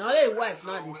 Now they wife,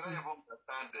 now they see.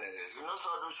 You know, so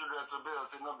those children so they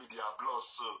say not be their blood,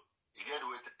 so you get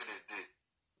what they did.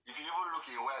 If you even look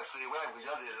at wife, say wife will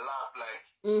just laugh like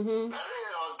very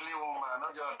ugly woman.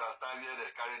 Not just understand where they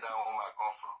carry that woman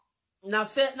come from. Na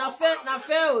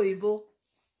fair Oyibo.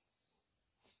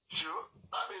 Sure,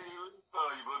 I mean you saw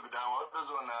Oyibo be that one. Those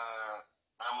one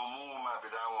na mumu woman be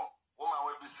that one. Woman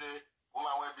will be say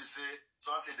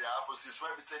something they happen. Since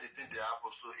when we say the thing they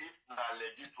happen. So if na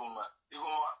legit woman, you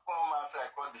go come outside,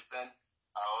 call defend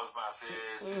her husband, say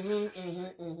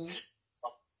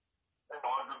I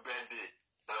want to birthday.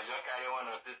 So you carry one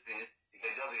or two things. You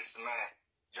can just a smile,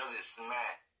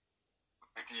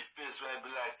 with his face where it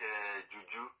be like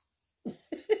juju.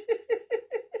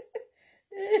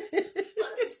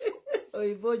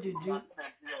 Oyibo juju. I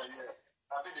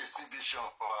think they see vision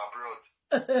for abroad.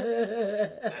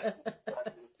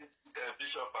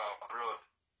 Vision for abroad.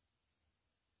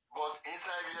 But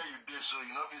inside here you do so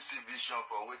you know if you see vision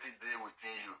for what it day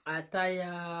within you. Ataya.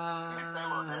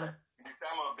 In the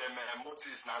time of them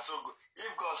Moses now so good.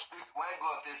 If God speak, when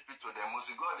God takes speak to them,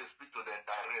 Moses, God they speak to them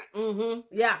direct.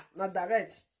 Yeah, not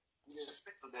direct. They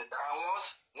speak to them, and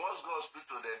once God speak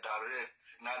to them direct,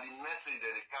 now the message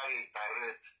that they carry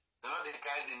direct. They know they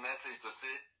carry the message to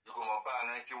say you go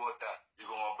buy 90 water, you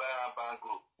go buy a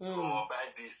bango, you go buy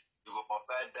this, you go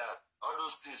buy that. All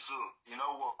those things so you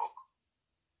know work.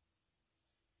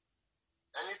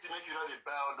 Anything if you know they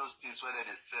buy all those things whether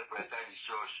they sell for inside the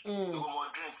church, you go more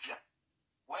drinks here.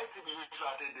 When TB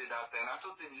Joshua did that time, I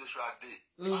told TB Joshua did.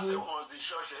 I said once the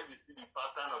church, if you see the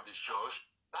pattern of the church,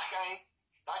 that kind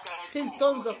Please 2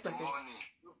 don't o'clock stop in the morning.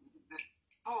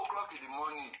 2 o'clock in the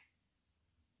morning.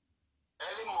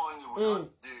 Early morning we don't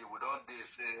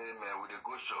say man, we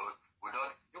go church, we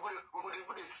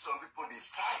could see some people they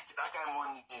sight that kind of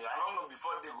morning. I don't know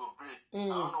before they go break. I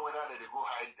don't know whether they go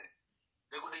hide them.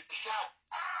 They go they shout.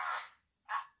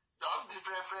 Just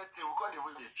different things we call the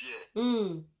way they fear.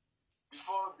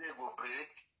 Before they go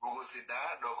break, we go sit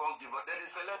down, they'll come give us. Then they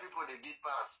select people they give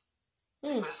pass.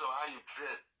 Depends on how you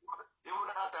dress.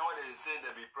 Even that time when they say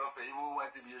they be prophet, even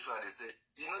when TB Joshua they say,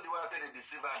 you know the one that they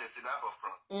deceive and they sit down for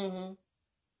front.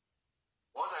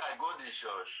 Once I go to the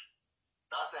church,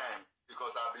 that time,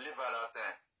 because I believe at that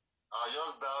time, I'll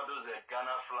just bow those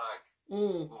Ghana flag.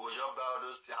 We will just bow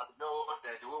those things. I know what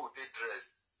the way we take dress,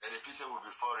 and the picture will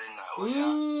be foreign now. Oh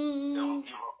yeah, they will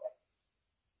give up.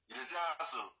 You see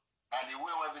also, and the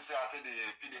way when we say I say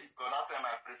because that time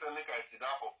I prefer make I sit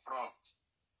down for front.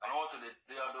 I don't want to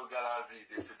the other galaxy,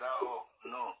 they sit down up.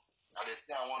 No. I they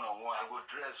stand one-on-one. I go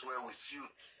dress well with suit.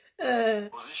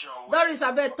 Position Doris,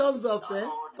 I bet thumbs up,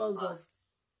 Thumbs up.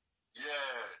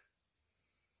 Yeah.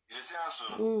 You see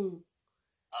also?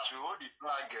 As we hold the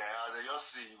flag, as they just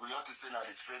see, we just say that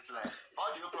the straight line.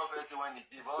 All the prophecy when he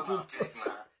give all that fake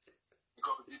now,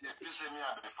 because they say me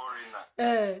as a foreigner.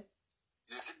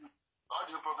 They say all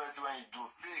the prophecy when you do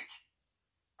fake,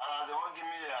 and as they won't give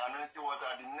me anointing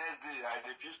water, the next day I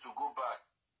refuse to go back.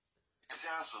 It's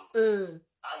answer.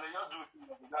 And they just do,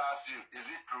 they ask you, is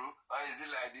it true or is it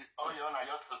like this? All you want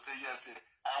just to say yes.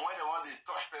 And when they want to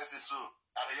touch person, so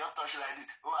and they just touch like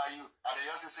this, who are you? And they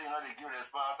just say, they give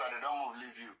response and they don't move,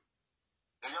 leave you.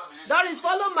 Doris,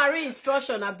 follow Marie's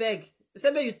instruction, I beg. Say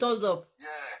me you thumbs up.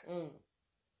 Yeah.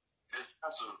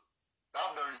 So that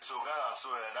Doris ogala,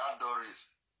 so that Doris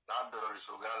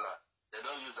ogala, they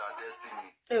don't use our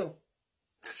destiny. Ew.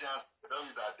 They say they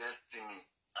don't use our destiny.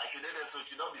 And she did it, so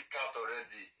she don't be cat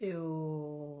already.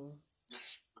 Ew.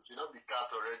 She don't be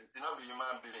cat already. She don't be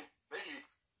human being. Make it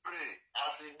pray.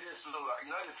 As it is, so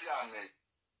they see her mate.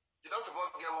 She don't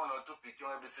suppose to get one or two pictures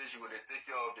when they say she will take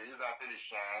care of the use until they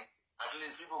shine. At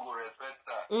least people will respect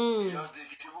her. Because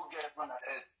if people get on her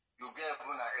head, you get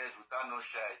on her head without no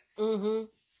shine.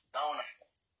 That will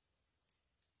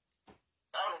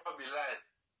not be life.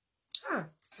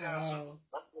 That will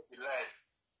not be life.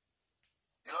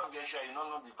 You don't get shy, you don't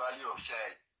know the value of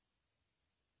shine.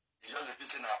 You just the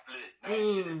person that play. Now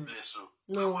you see the play, so.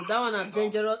 No, that one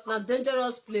not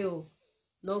dangerous play. Oh.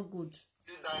 Not good.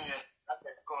 See down here, that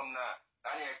come now.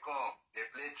 Down here come, they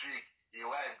play trick, the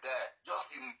wife die. Just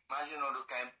imagine all those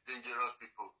kind of dangerous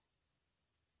people.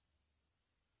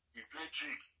 You play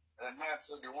trick. And now,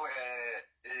 so the one,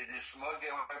 the small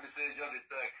game, when we say just the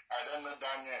talk, I don't know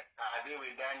Daniel, I did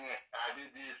with Daniel, I did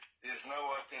this, it's not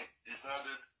working, it's not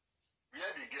the. Where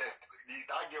the girl,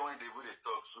 that girl when they would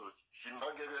talk, so she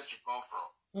not get where she come from.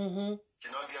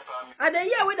 She not get family. And then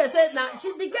yeah, when they say now,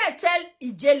 the girl tell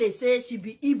Ijele say she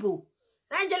be Igbo.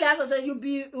 Now Ijele has said you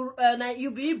be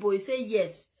Igbo. He say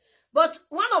yes. But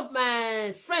one of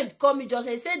my friend called me just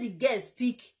and say the girl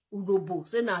speak Urobo.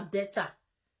 Say now data.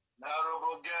 Now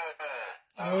Urobo girl.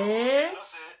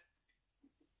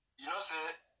 You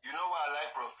know what I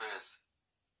like profess.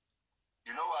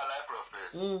 You know what I like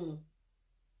profess.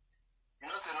 You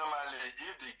know, say normally,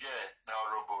 if the girl now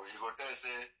robo, you go tell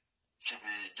say she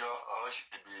be Joe or she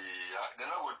be. They're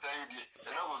not going to tell you.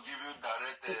 They're not going to give you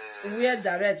direct. Where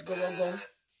direct go. Yes,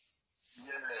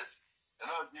 they're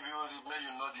not give you. Make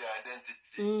you know the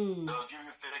identity. They'll give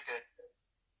you fake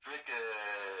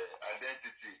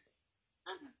identity.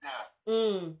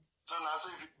 So now,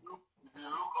 so if you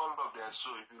look all of them,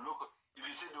 so if you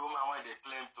see the woman when they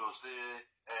claim to say,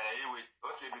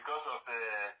 okay, because of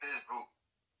Facebook.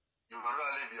 You will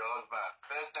not leave your husband.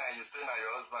 First time you say na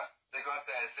your husband. Second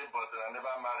time you say but I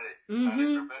never marry. And they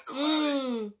prepare to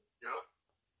marry.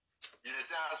 You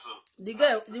say also. The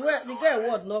girl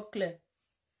word not clear.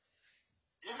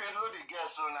 If you know the girl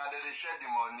so now they share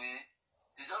the money,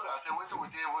 it's just as say wait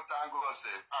with able tango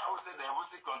yourself. I would say they will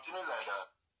still continue like that.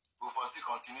 We will still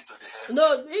continue to the help.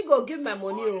 No, he go give my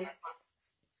money.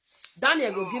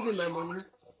 Daniel go give me my money.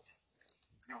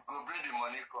 You go bring the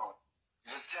money come.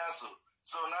 You see also.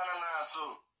 So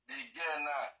so the girl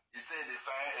now, he say they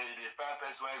find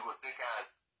person when you go take her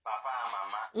papa and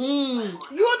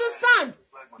mama. You understand?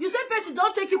 You say person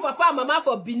don't take you papa and mama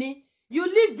for Bini. You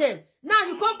leave them. Now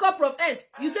you can't call Prof S.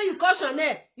 You say you call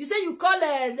Chanel. You say you call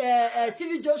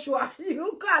TV Joshua.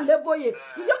 You call Leboye.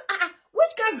 You don't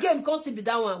which kind of game comes to be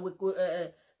that one with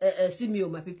Simeo,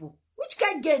 my people? Which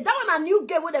kind of game? That one a new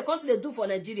game where they constantly do for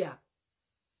Nigeria.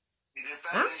 If they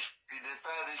find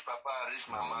rich papa and rich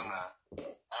mama now.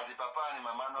 As the papa and the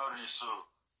mama not rich, so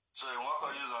you want to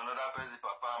use another person,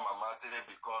 papa and mama, till they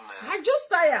become I just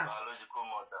tired. Biological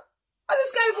mother. All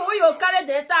this kind of people when you carry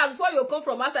the entire before you come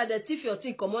from outside the thief your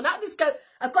thing come on. Now this kind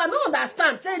I don't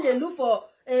understand. Saying they look for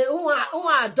who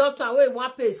adopt and where you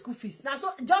want pay school fees. Now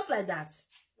so just like that.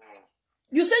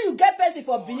 You say you get person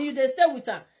for Benin, they stay with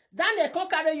her. Then they can't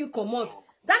carry you come out.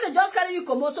 Then they just carry you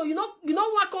come out. So you know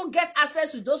one can't get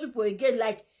access with those people again.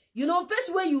 Like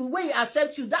person where you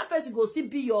accept you, that person will still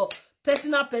be your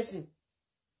personal person.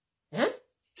 She dey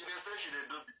say she dey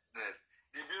do business.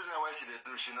 The business where she dey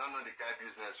do, she don't know the kind of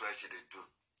business where she dey do.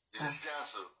 You see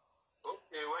so.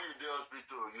 Okay, when you do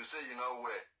hospital, you say you know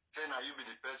where. Say now you be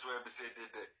the person where we say they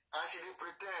there. And she dey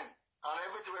pretend. And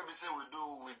everything where we say we do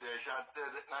with the shanty,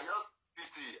 now just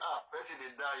pity. Person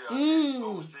they die,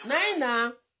 you say.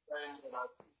 Nah.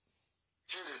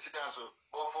 She dey sit down so.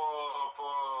 But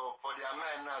for their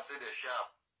men now say they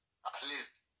sharp. At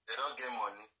least they don't get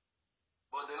money.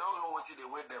 But they don't know what they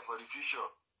wait there for the future.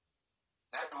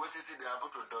 Now be waiting see they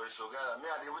happen to Doris ogala. Me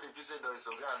and they wait if you say Doris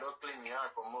ogala don't claim me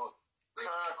come out.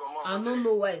 I don't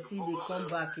know why see they come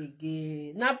back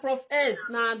again. Now Prof S,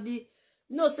 now the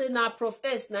No, say now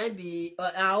profess now be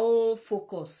our own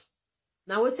focus.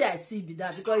 Now what I see be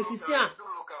that because if you see her, too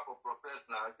look out for profess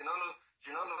now. She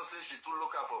don't know say she too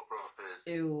look out for profess.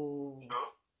 Ew.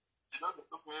 No, she don't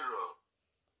look mirror.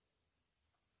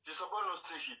 She supposed to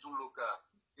say she too look out.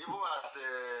 Even as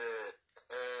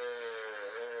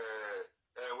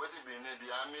what it be the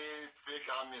army fake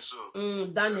army so.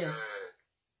 Daniel.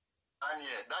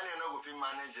 Daniel no go fit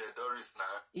manage Doris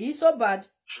now. He's so bad.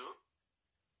 Sure.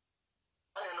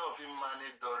 Daniel no fit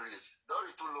manage Doris.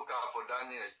 Doris too look out for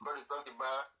Daniel. Because he talk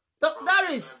about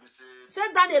Doris. Say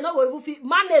Daniel no go even fit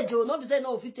manage. No be say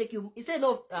no fit take you. He say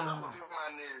no. No fit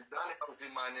manage. Daniel no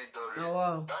fit manage Doris. Oh,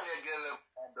 wow. Daniel get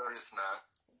level Doris now.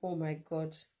 Oh my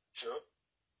God. Sure.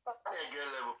 Daniel get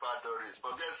level part Doris.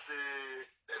 Forget say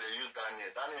that they use Daniel.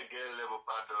 Daniel get level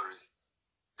part Doris.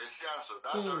 The answer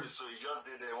that Doris so he just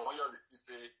did it. One year they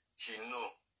say she know.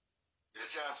 The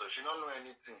answer she don't know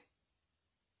anything.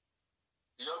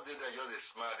 He just did that.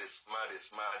 Just smart. Smart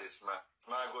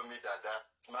go meet Dada.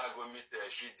 Smart go meet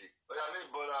Shidi. But I mean,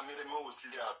 but I mean, the more we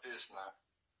see her face now.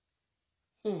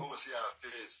 More we see her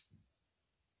face.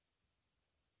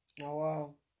 Oh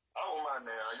wow. Oh man,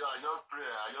 I just pray,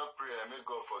 may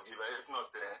God forgive her. If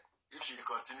not, if she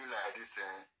continue like this,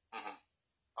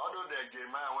 although the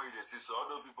Jeremiah when you see, so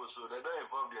other people, so they don't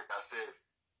involve themselves.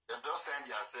 They don't stand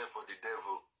themselves for the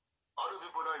devil. Other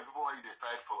people don't people want you to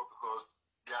fight for because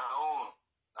their own,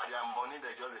 and their money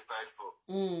they just they fight for.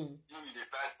 You they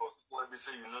fight for people they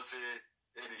say you know say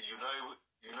you don't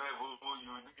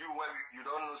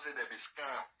know say they be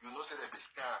scam. You know say they be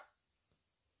scam.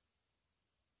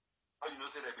 Or you know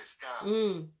say they be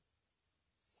scam.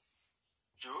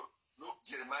 Sure. Look,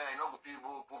 Jeremiah, you know go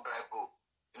people put Bible.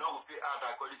 You know go fit act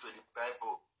according to the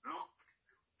Bible. Look,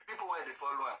 people when they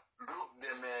follow her, look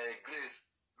them grace.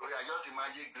 Okay, I just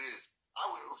imagine grace. I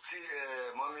will see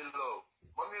mommy love.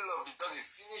 Mommy love because they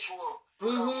finish work.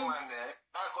 That woman I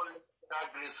call it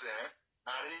that grace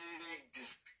I really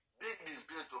big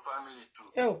disgrace to family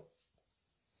too. Oh.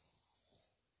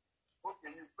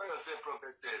 Okay, you call yourself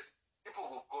prophetess.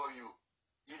 People will call you.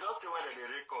 You don't tell whether they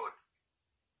record.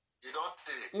 You don't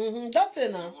tell. Don't tell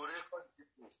now. You will record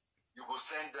people. You go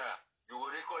send them. You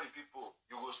will record the people.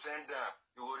 You go send them.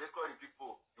 You will record the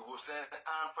people. You go send them.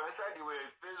 And for inside the way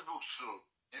Facebook show,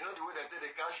 you know the way they take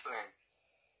the cash plant.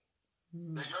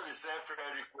 They just send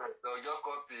friend request. They'll just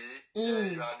copy.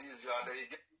 You are this, you are that. You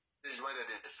get this where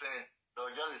they send.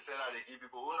 They'll just send how they give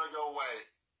people. Who know your wise?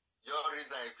 You read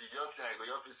that if you just say, I go,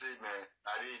 you say, man,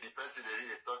 I read the person they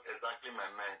really talk exactly my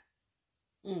mind.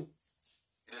 You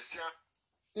see,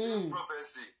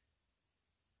 prophecy.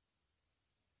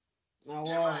 Oh,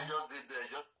 wow. Just did that,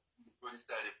 just to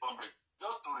the public,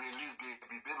 just to release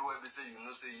baby where they say, you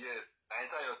know, say yes. I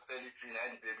enter your territory,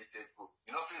 and the baby take go.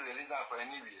 You know, feel release that for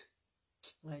anywhere.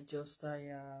 I just,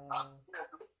 You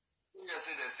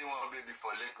say they see one baby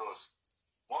for Lagos.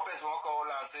 One person will call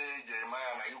and say,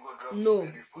 Jeremiah, now you go drop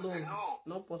baby for them. No,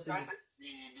 not possible.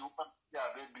 The woman, yeah,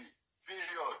 baby,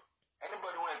 period.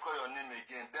 Anybody want to call your name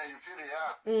again, then you feel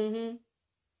react.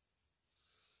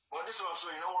 But this one,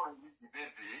 so you don't want to release the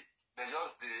baby, they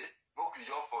just did, hope you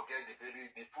just forget the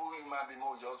baby. Before you might be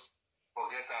more, just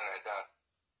forget her like that.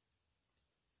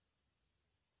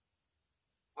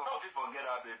 But if you forget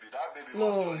that baby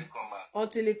must surely come out.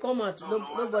 Until it come out,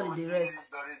 nobody the rest.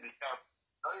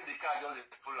 Don't the cat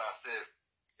just fool herself.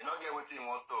 You don't get what you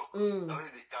want to talk. Don't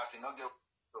the cat, you don't get what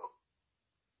you talk.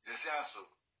 You see so.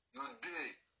 You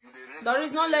did. There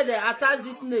is not let them attach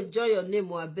this name, join your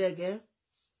name or beg,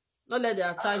 Not let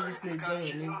them attach this name, join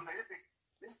your name.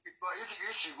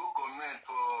 If she go comment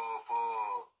for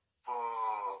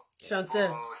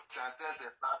Chantel.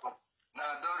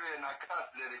 Now Doris and cat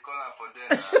they call her for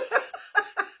them.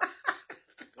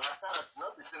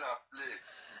 Not be seen a play.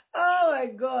 Oh my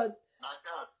God. I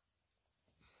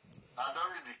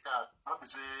don't read the card. Not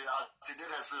say today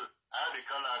I had the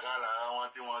color ogala. I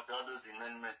want all those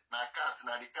amendments. My cat,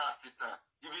 now the cat fit.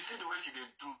 If you see the way she did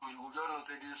do, you will just know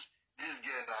say this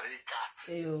girl are a cat.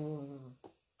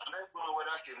 I don't know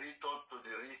whether she return to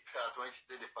the real cat when she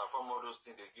did perform all those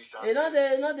things they give her. They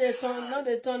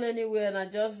turn anywhere and I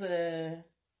just You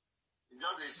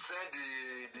know they send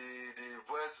the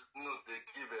voice note they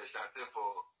give Chantel for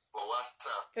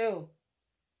WhatsApp.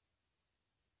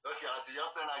 Okay, as you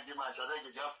just send a give my Chantel, you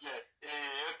just hear,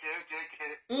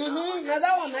 okay. Now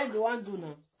that one I do want to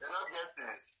now. They not get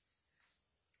things.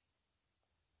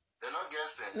 They not get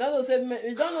things. No, say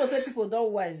we don't know say people don't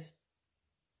wise.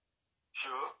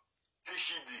 Sure. See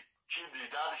she did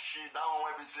that one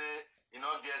where we say you know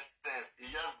get things.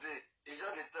 He just did we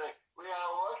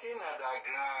are working at the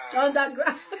ground.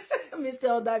 Underground.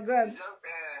 Mr. Underground.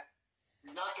 He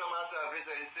now come outside and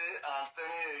say, I'm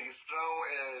sending a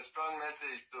strong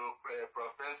message to Prophet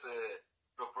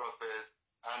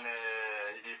and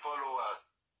the followers.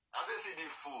 I say, see the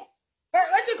fool.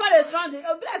 What you call a strong?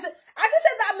 I just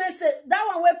said that message, that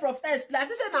one where Prophet. I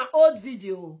just said an old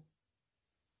video.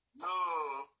 No.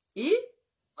 Eh?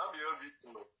 Not the old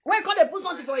video. Where can they put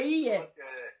something for here?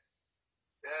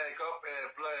 Yeah, he come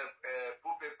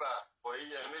put paper for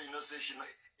here. I mean, you know, say he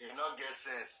not get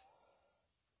sense.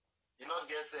 He not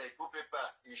get sense. Put paper.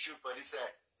 He shoot for this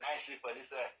side. Now he shoot for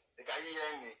this side. They can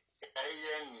hear me. They can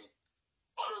hear me.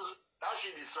 All those that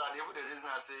shit is so. They would the reason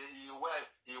I say he wife.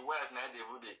 Now they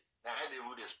would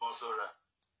sponsor her.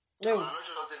 No. I'm not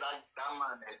sure say that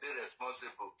man they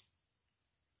responsible.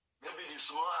 Maybe the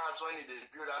small house when they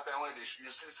build that time when you still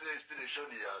they show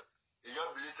the house. You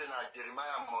just believe saying that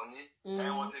Jeremiah money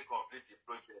and want to complete the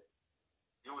project.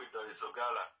 You with Doris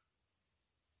ogala.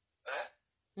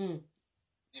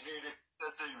 If you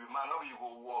say you be man, how you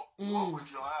go walk? Walk with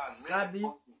your hand. Make it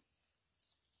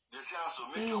they say also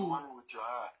make your money with your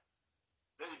hand.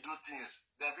 Then you do things,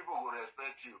 then people will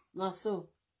respect you. Not so.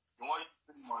 You want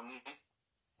you money,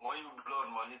 when you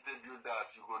blood money to build that,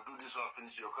 you go do this one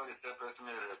finish, you call the 10 person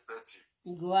may respect you.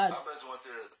 You go out. That person wants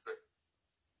to respect.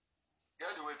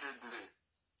 Get the way to do it.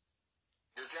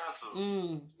 You see also.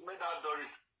 Make that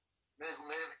Doris make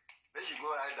she go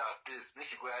hide her face. Make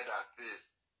she go hide her face.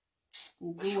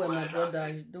 You do well, my brother,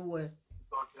 you do well.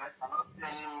 Because I cannot see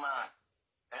any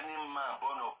man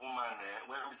born of woman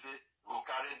when we say go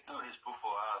carry Doris put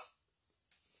for us.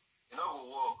 You know go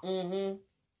walk. You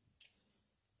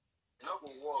know go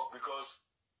walk because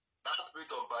that spirit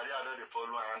of barrier that they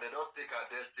follow and they don't take our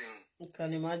destiny. You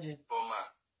can imagine. For man.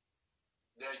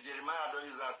 The Jeremiah don't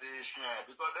use that shrine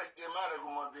because that Jeremiah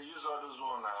they use all those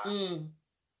ones now.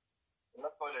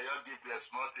 Not for the young give the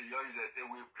small thing, you use the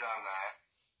way brand now.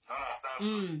 You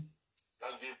understand? You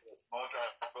give the small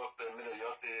thing, you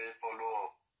have to follow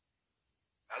up.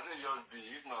 I say just be,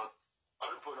 if not,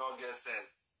 other people don't get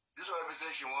sense. This is why we say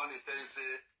she want to tell you, say,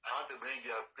 I want to bring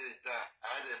your page down,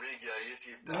 I want to bring your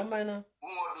YouTube down.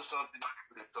 Who want to do something,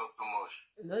 they talk too much.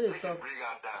 No, they talk. Bring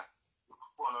her down.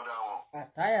 Put another one.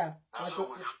 Attire. That's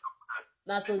what we do.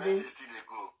 Not today. Still they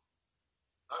go.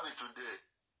 Not be today.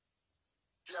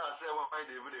 She has said why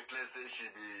they would declare say she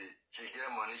get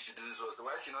money, she do this also.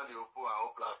 Why she not the open her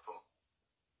own platform?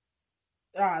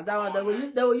 That one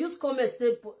they will use comments.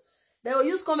 They will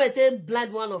use comments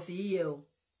blind one of a year.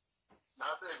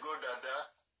 Now they go Dada.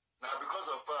 Now because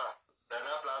of her,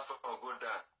 Dada platform go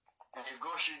down. If you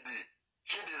go she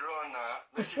did run now.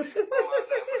 Make she did come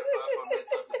herself for the platform. Make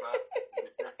talk about the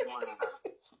testimony now.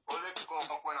 Only to come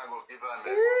up when I go give her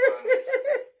money.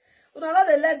 No, not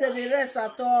they let them rest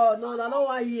at all. No, no, no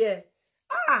one here.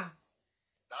 That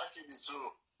should be so.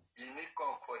 You need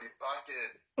come for the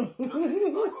packet. You know, see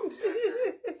the back of the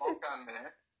head. Come can,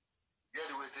 man. Get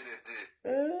the way to the day.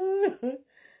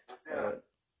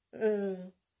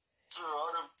 So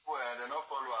other people, they not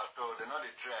follow at all. They not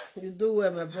the try. You do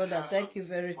well, my brother. Thank you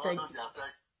very much.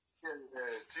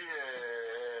 See,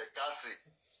 Cassie,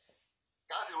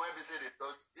 when we say they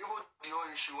talk, even the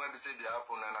whole issue when we say they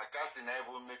happen, and Cassie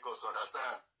never make us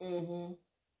understand.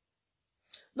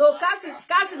 No,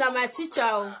 Cassie na my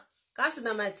teacher. Cassie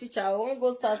na my teacher. I won't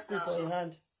go start school for your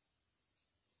hand.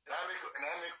 And I make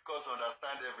us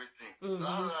understand everything.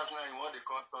 Last night, you want the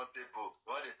content table,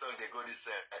 you want the talk, they go this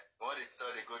side. You want the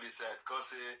talk, they go this side because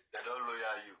they don't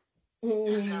lawyer you.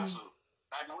 You see, so.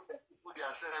 And the way they put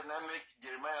themselves, now make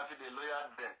Jeremiah feel they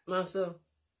lawyer them. Not so.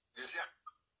 You see,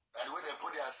 and the way they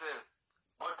put themselves,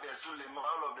 but they're Suleiman,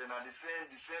 all of them are the same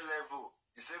level,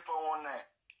 the same 419.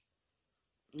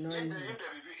 No, if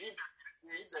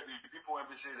there be people when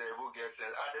we say they will get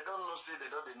sense, and they don't know, say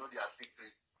they know their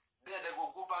secret. Then they go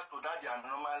back to that their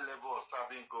normal level of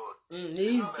serving God.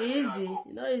 It's easy. It's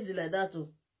not easy like that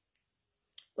too.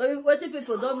 What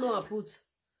people don't know I put.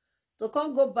 So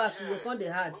can't go back, you can't they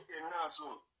hard. Okay, now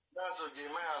so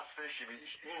Jeremiah says she be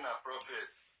in a prophet.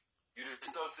 You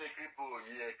don't say people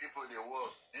they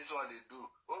work. This one they do.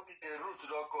 Okay, the root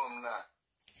don't come now.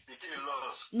 The key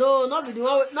lost. No, not be the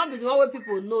one where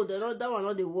people know. They not that one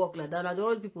not they work like that. The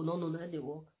one people don't know that they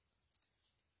work.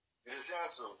 You see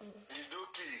so you do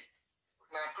key.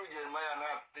 Now through Jeremiah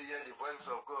now to hear the voice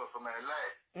of God for my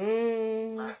life.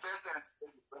 My first time to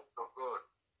hear the voice of God.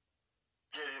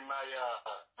 Jeremiah,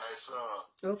 my son.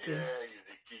 Okay. Yeah, is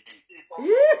the key.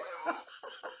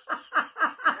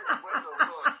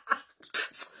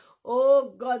 Oh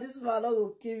God, this man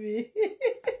will kill me.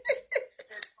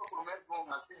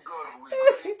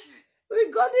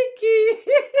 We got the key.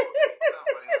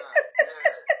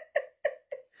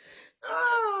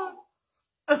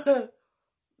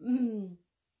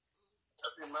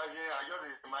 Just imagine, I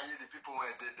just imagine the people when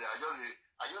they did there. I just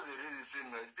really see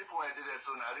the people when they did there.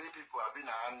 So now really people have been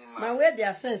animals. Now where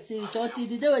their sense, see, until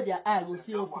the day where their eye will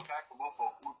see open.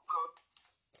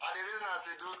 And the reason I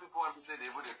say those people when they say they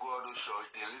go all those shows,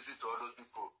 they listen to all those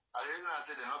people. And the reason I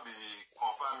say they not be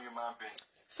confirmed human being.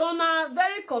 So now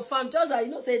very confirmed, just like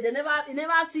say they never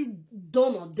see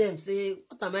done on them. Say,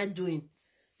 what am I doing?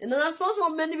 And then as far as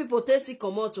many people take still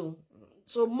come out,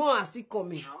 so more are still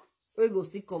coming. We go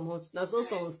still come out. Now so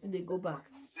some still they go back.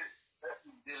 They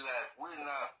like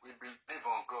we believe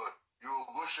on God. You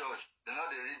go church, they know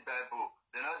they read Bible,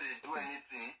 they know they do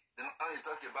anything. They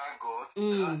talk about God. The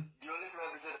only thing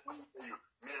I said you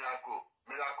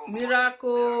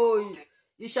miracle. Okay.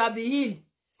 You shall be healed.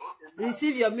 Okay,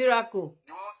 receive your miracle.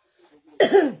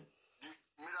 Miracle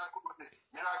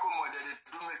money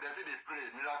they pray.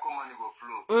 Miracle money go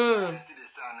flow.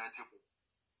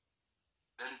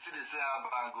 They say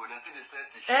bango. They say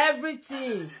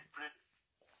everything.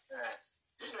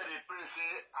 If they pray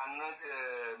say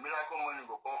miracle money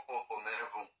go come forth from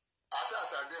heaven. As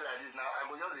I do like this now, I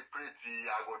go just pray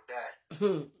till I go die.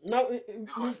 No,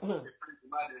 because they pray,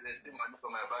 they receive money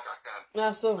from my bank account.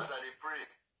 So. As I pray,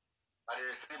 I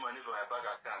receive money from my bank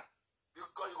account.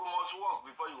 Because you must work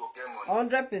before you will get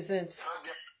money. 100%.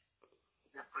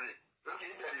 They pray. Okay,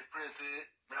 if they pray, say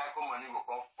miracle money will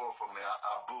come forth from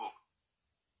above.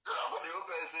 So for the whole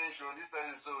person show this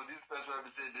person will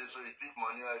say this, so he take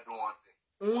money, I do one thing.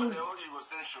 One day you will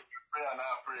say should pray and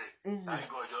I pray. And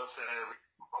God just send everything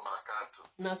from my account.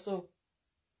 That's so.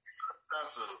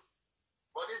 That's so.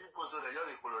 But these people, so they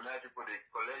just colonize people, they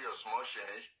collect your small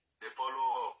change, they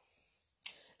follow up.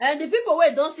 And the people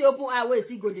where don't see open eye, where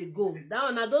see go they go.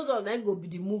 That one, those one then go be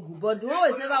the mugu. But the one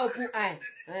always never open eye.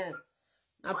 I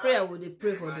pray I will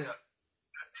pray for them.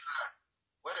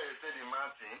 When they say the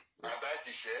mountain, I buy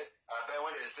t-shirt. I buy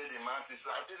when they say the mountain. So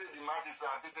I'm thinking the mountain, so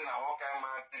I'm thinking I walk kind of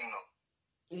mountain. No.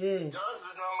 Yeah. Just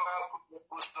the normal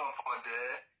put stuff for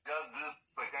there. Just this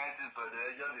spaghetti for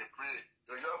there. Just they pray.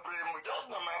 You just pray. Just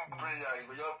normal prayer.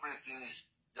 You just pray finish.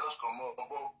 Just come up.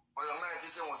 But your mind, you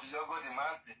say once you just go the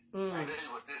mountain, and then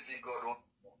you will see God.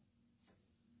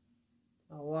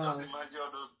 Oh wow. Just imagine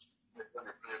all those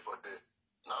they play for there.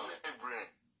 Now make a brain.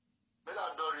 May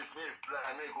that Doris may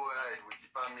fly, may go hide with the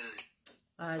family.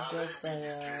 I now just go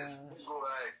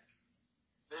hide.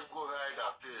 They go hide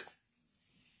after.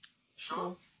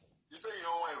 Sure. You say you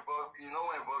don't want to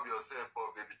involve yourself for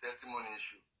baby testimony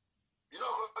issue. You not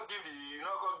gonna give the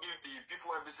people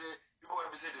when we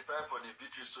say they fight for the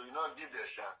victory, so you not give their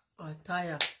chance. I'm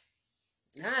tired.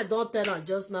 I don't tell her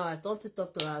just now. I don't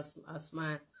talk to her as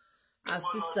my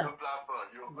sister.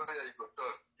 You go here, you go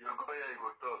talk. You go here, you go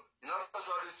talk. You know, that's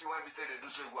all this thing when we say they do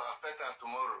so, it will affect them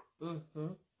tomorrow.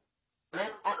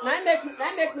 Now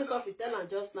make me suffer tell her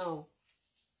just now.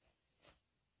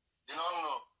 You don't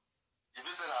know. If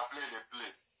you say I play, they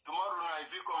play. Tomorrow now,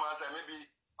 if you come outside, maybe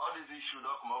all these issues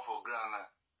don't come up for ground now.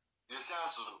 You see how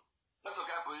so? That's the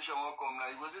kind of position won't come now.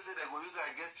 You go just say they go use it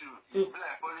against you. It's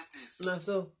like politics. Not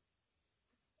so.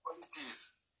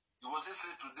 Politics. You will say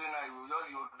today now, you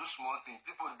do small things.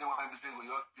 People don't want to say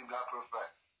you have black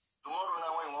profile. Tomorrow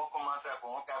now, when you won't come outside for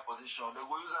one kind of position, they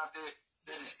will use that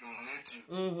they discriminate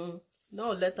you.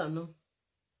 No, let them know.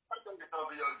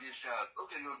 Okay, you give chance.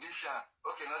 Okay,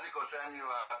 nothing concern you.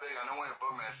 I beg, I don't want to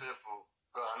involve myself.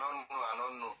 Because I don't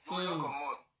know. You will not come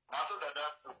out. After that,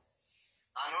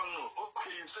 I don't know.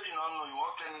 Okay, you say you don't know. You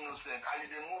won't claim innocent. And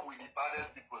they move with the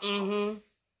baddest people. You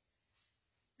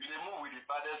move with the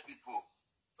baddest people.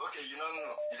 Okay, you don't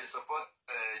know. You support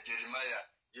Jeremiah.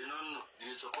 You don't know.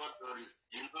 You support Doris.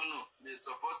 You don't know. They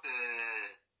support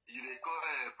you call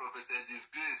Prophet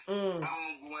Disgrace.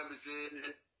 I'm going to say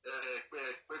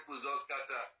people just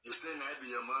scatter. You say now be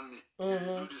your mommy.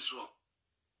 You do this one.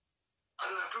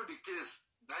 And through the case,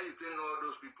 now you can know all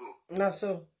those people. Not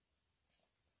so.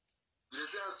 They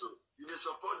say so. You they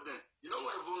support them. You don't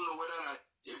even know whether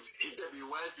if they be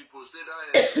wise people say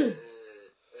that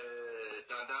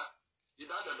Dada. If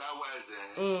that wise,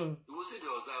 you will see the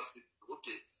observe.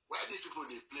 Okay, why these people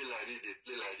they play like this, they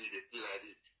play like this,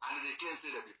 and they claim say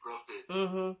they be prophet.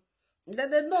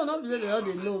 They know, not because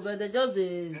they know, but they just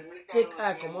take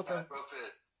high commodity. The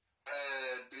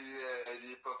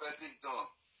prophetic dawn.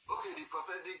 Okay, the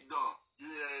prophetic dawn.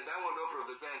 That one don't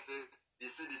prophesy say you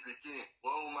see the beginning,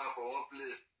 one woman for one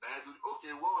place.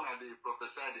 Okay, one are the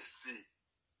prophesy the sea.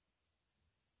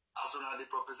 As soon as they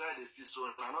prophesy the sea, so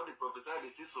now not the prophesy the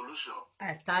sea solution.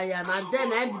 I tire, and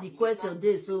then I be the question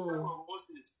there. So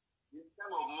in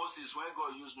time of Moses, when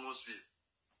God used Moses.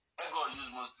 He not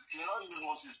use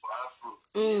Moses for Afro.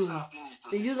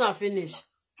 They use and finish.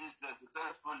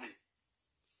 Successfully.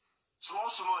 Small,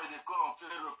 they come,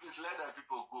 Pharaoh, please let that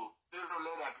people go. Pharaoh,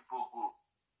 let that people go.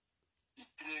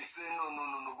 They say, no.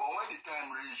 But when the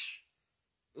time reach,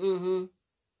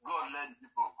 God let the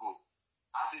people go.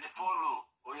 As they follow,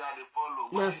 they follow.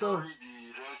 When they read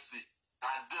the Red Sea,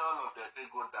 and they all of them, they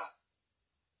go down.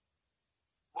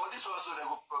 But this also, they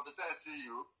go prophesy and see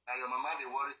you, and your mama, they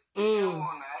worry.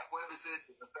 When we say,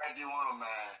 one of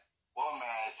my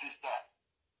sister,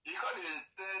 he got the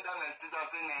tell that my sister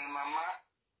saying, "Nah, mama,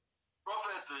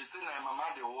 prophet is saying, nah,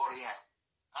 mama the warrior."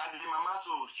 And the mama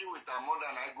so she with her mother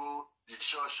and I go the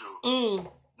church.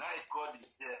 Now he called the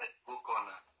go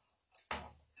corner.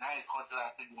 Now he called her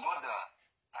the mother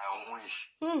I wish.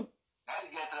 Now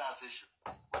he get her say,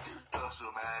 "What do you talk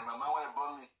so, my mama went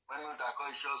born me when you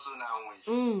call show so now wish."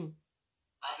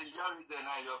 I think you read there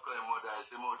now you call your mother. I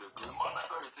say more they go. Mother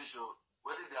call the show.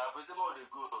 What did they happen? Say more they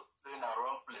go. Say in the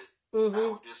wrong place. So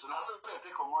now so they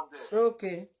take come on there.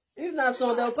 Okay. If not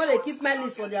so, they'll call they keep my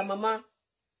list for their mama.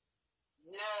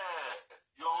 Yeah,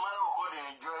 your man will call they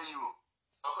enjoy you.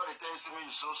 They'll call they tell you me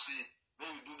you so sweet.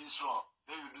 Maybe you do this one.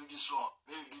 Maybe you do this one.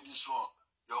 Maybe you do this one.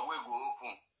 Your way go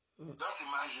open. Just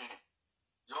imagine.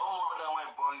 Your mother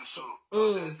went born you so.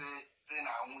 They say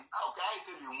now how can I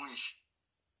tell you wish?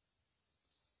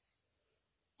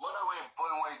 Mother went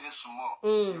born when you small.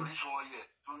 You reach 1 year,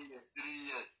 2 years, 3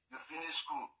 years. You finish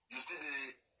school. You still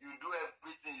you do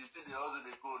everything. You still the hustle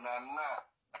they go. Now,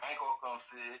 I come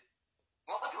say,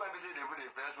 what do I say they put the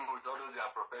person with all those their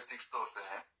prophetic stuff,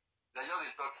 They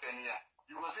just talk here.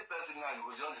 You go see person now, you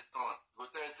go just turn. You go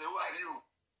tell say, who are you?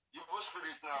 Evil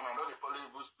spirit now, and not they follow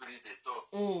evil spirit, they talk.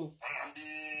 I am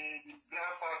the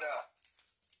grandfather.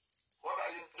 What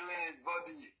are you doing in his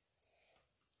body?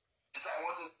 Yes, I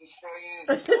want to destroy him.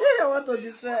 I want to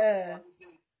destroy.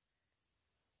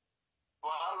 For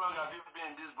how long have you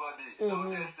been in this body? Don't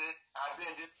they say, I've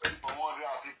been in this body for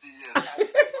 150 years. I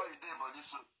know you did body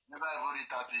so never even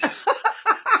reach 30 years.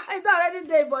 It's already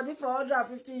dead body for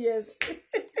 150 years.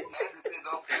 Everything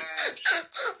don't change.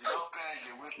 You don't change.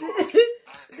 You wait for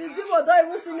the people don't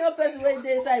even see your person when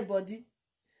they inside body.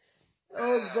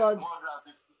 Oh God. 150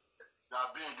 years. You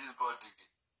have been in this body.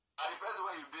 And the person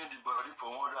when you been in the body for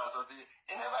 100 or something,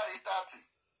 he never reach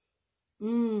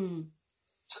 30.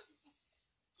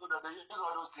 So that they use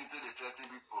all those things they threaten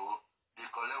people, they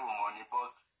collect with money,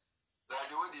 but like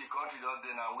the way the country does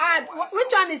then now. Ad,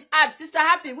 which one is ad, Sister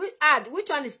Happy? Which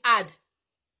one is ad?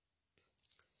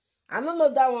 I don't know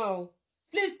that one.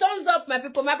 Please thumbs up, my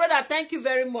people. My brother, thank you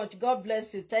very much. God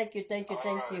bless you. Thank you. Thank you,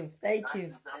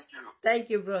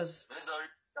 bros. Make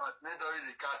Doris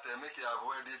the cat make you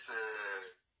avoid this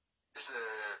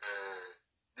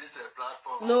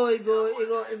platform. No, he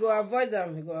go avoid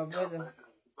them. He go avoid them.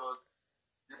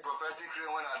 The prophetic rain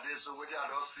when I did so, what I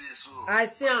don't see so. I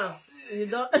see him. You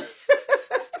don't. What I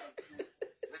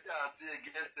see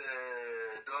against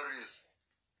Doris.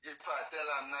 If I tell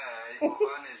him now, he will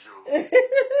vanish you.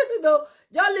 No,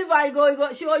 just leave her. He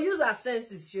go. She will use her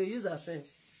senses. She will use her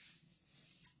sense.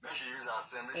 Make she use her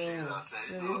sense. You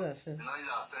know, use her sense.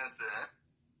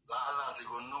 Last, you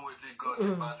go know what God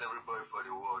can pass everybody for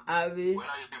the world. When you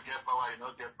get power, you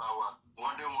don't get power.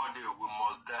 One day, we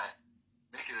must die.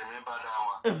 Make you remember that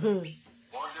one.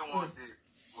 One day, we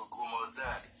must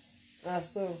die. That's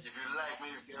so. If you like me,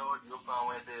 you get all your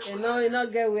power there. You know,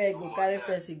 get where you go carry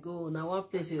person go. Now one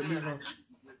place you live on.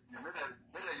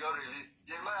 Maybe your release.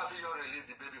 You might have your release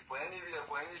the baby for anywhere,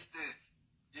 for any state.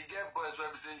 You get boys where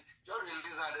they say your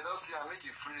release and they don't see and make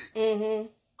it free.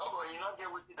 Oh, but you not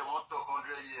get with it. They want to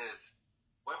 100 years.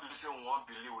 When people say we won't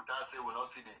believe, without say we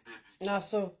not see the baby. Not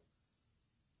so.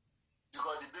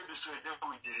 Because the baby saw it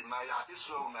with Jeremiah. This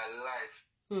was my life.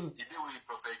 He did with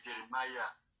Prophet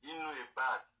Jeremiah. He knew a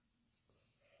bad.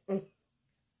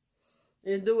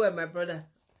 You do well, my brother.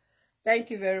 Thank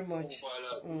you very much.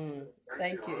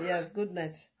 Thank you. Yes, good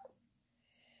night.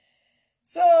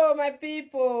 So, my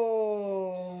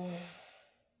people.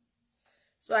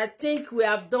 So, I think we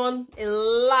have done a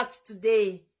lot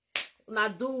today. Now,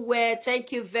 do well.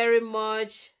 Thank you very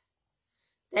much.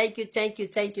 Thank you.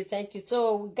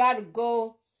 So we gotta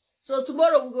go. So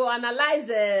tomorrow we'll go analyze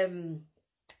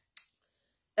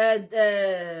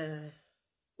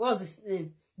what's his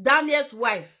name? Daniel's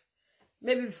wife.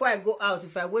 Maybe before I go out,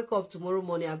 if I wake up tomorrow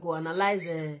morning, I go analyze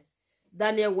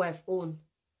Daniel's wife own.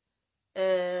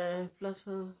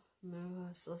 Platform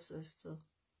never success to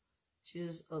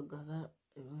choose ogala.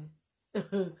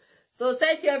 So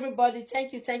thank you everybody.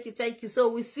 Thank you. So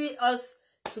we see us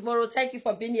tomorrow. Thank you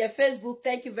for being here. Facebook,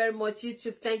 thank you very much.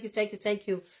 YouTube, thank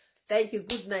you.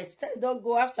 Good night. Don't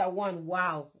go after 1.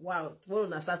 Wow. Tomorrow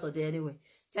na Saturday anyway.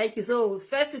 Thank you. So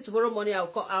first thing tomorrow morning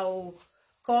I'll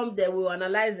come there. We'll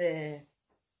analyze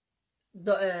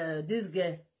this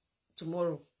girl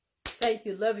tomorrow. Thank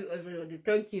you. Love you, everybody.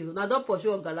 Thank you. Now don't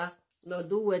pursue ogala. No,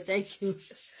 do well. Thank you.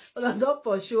 Now don't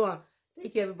pursue her.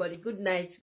 Thank you, everybody. Good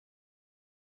night.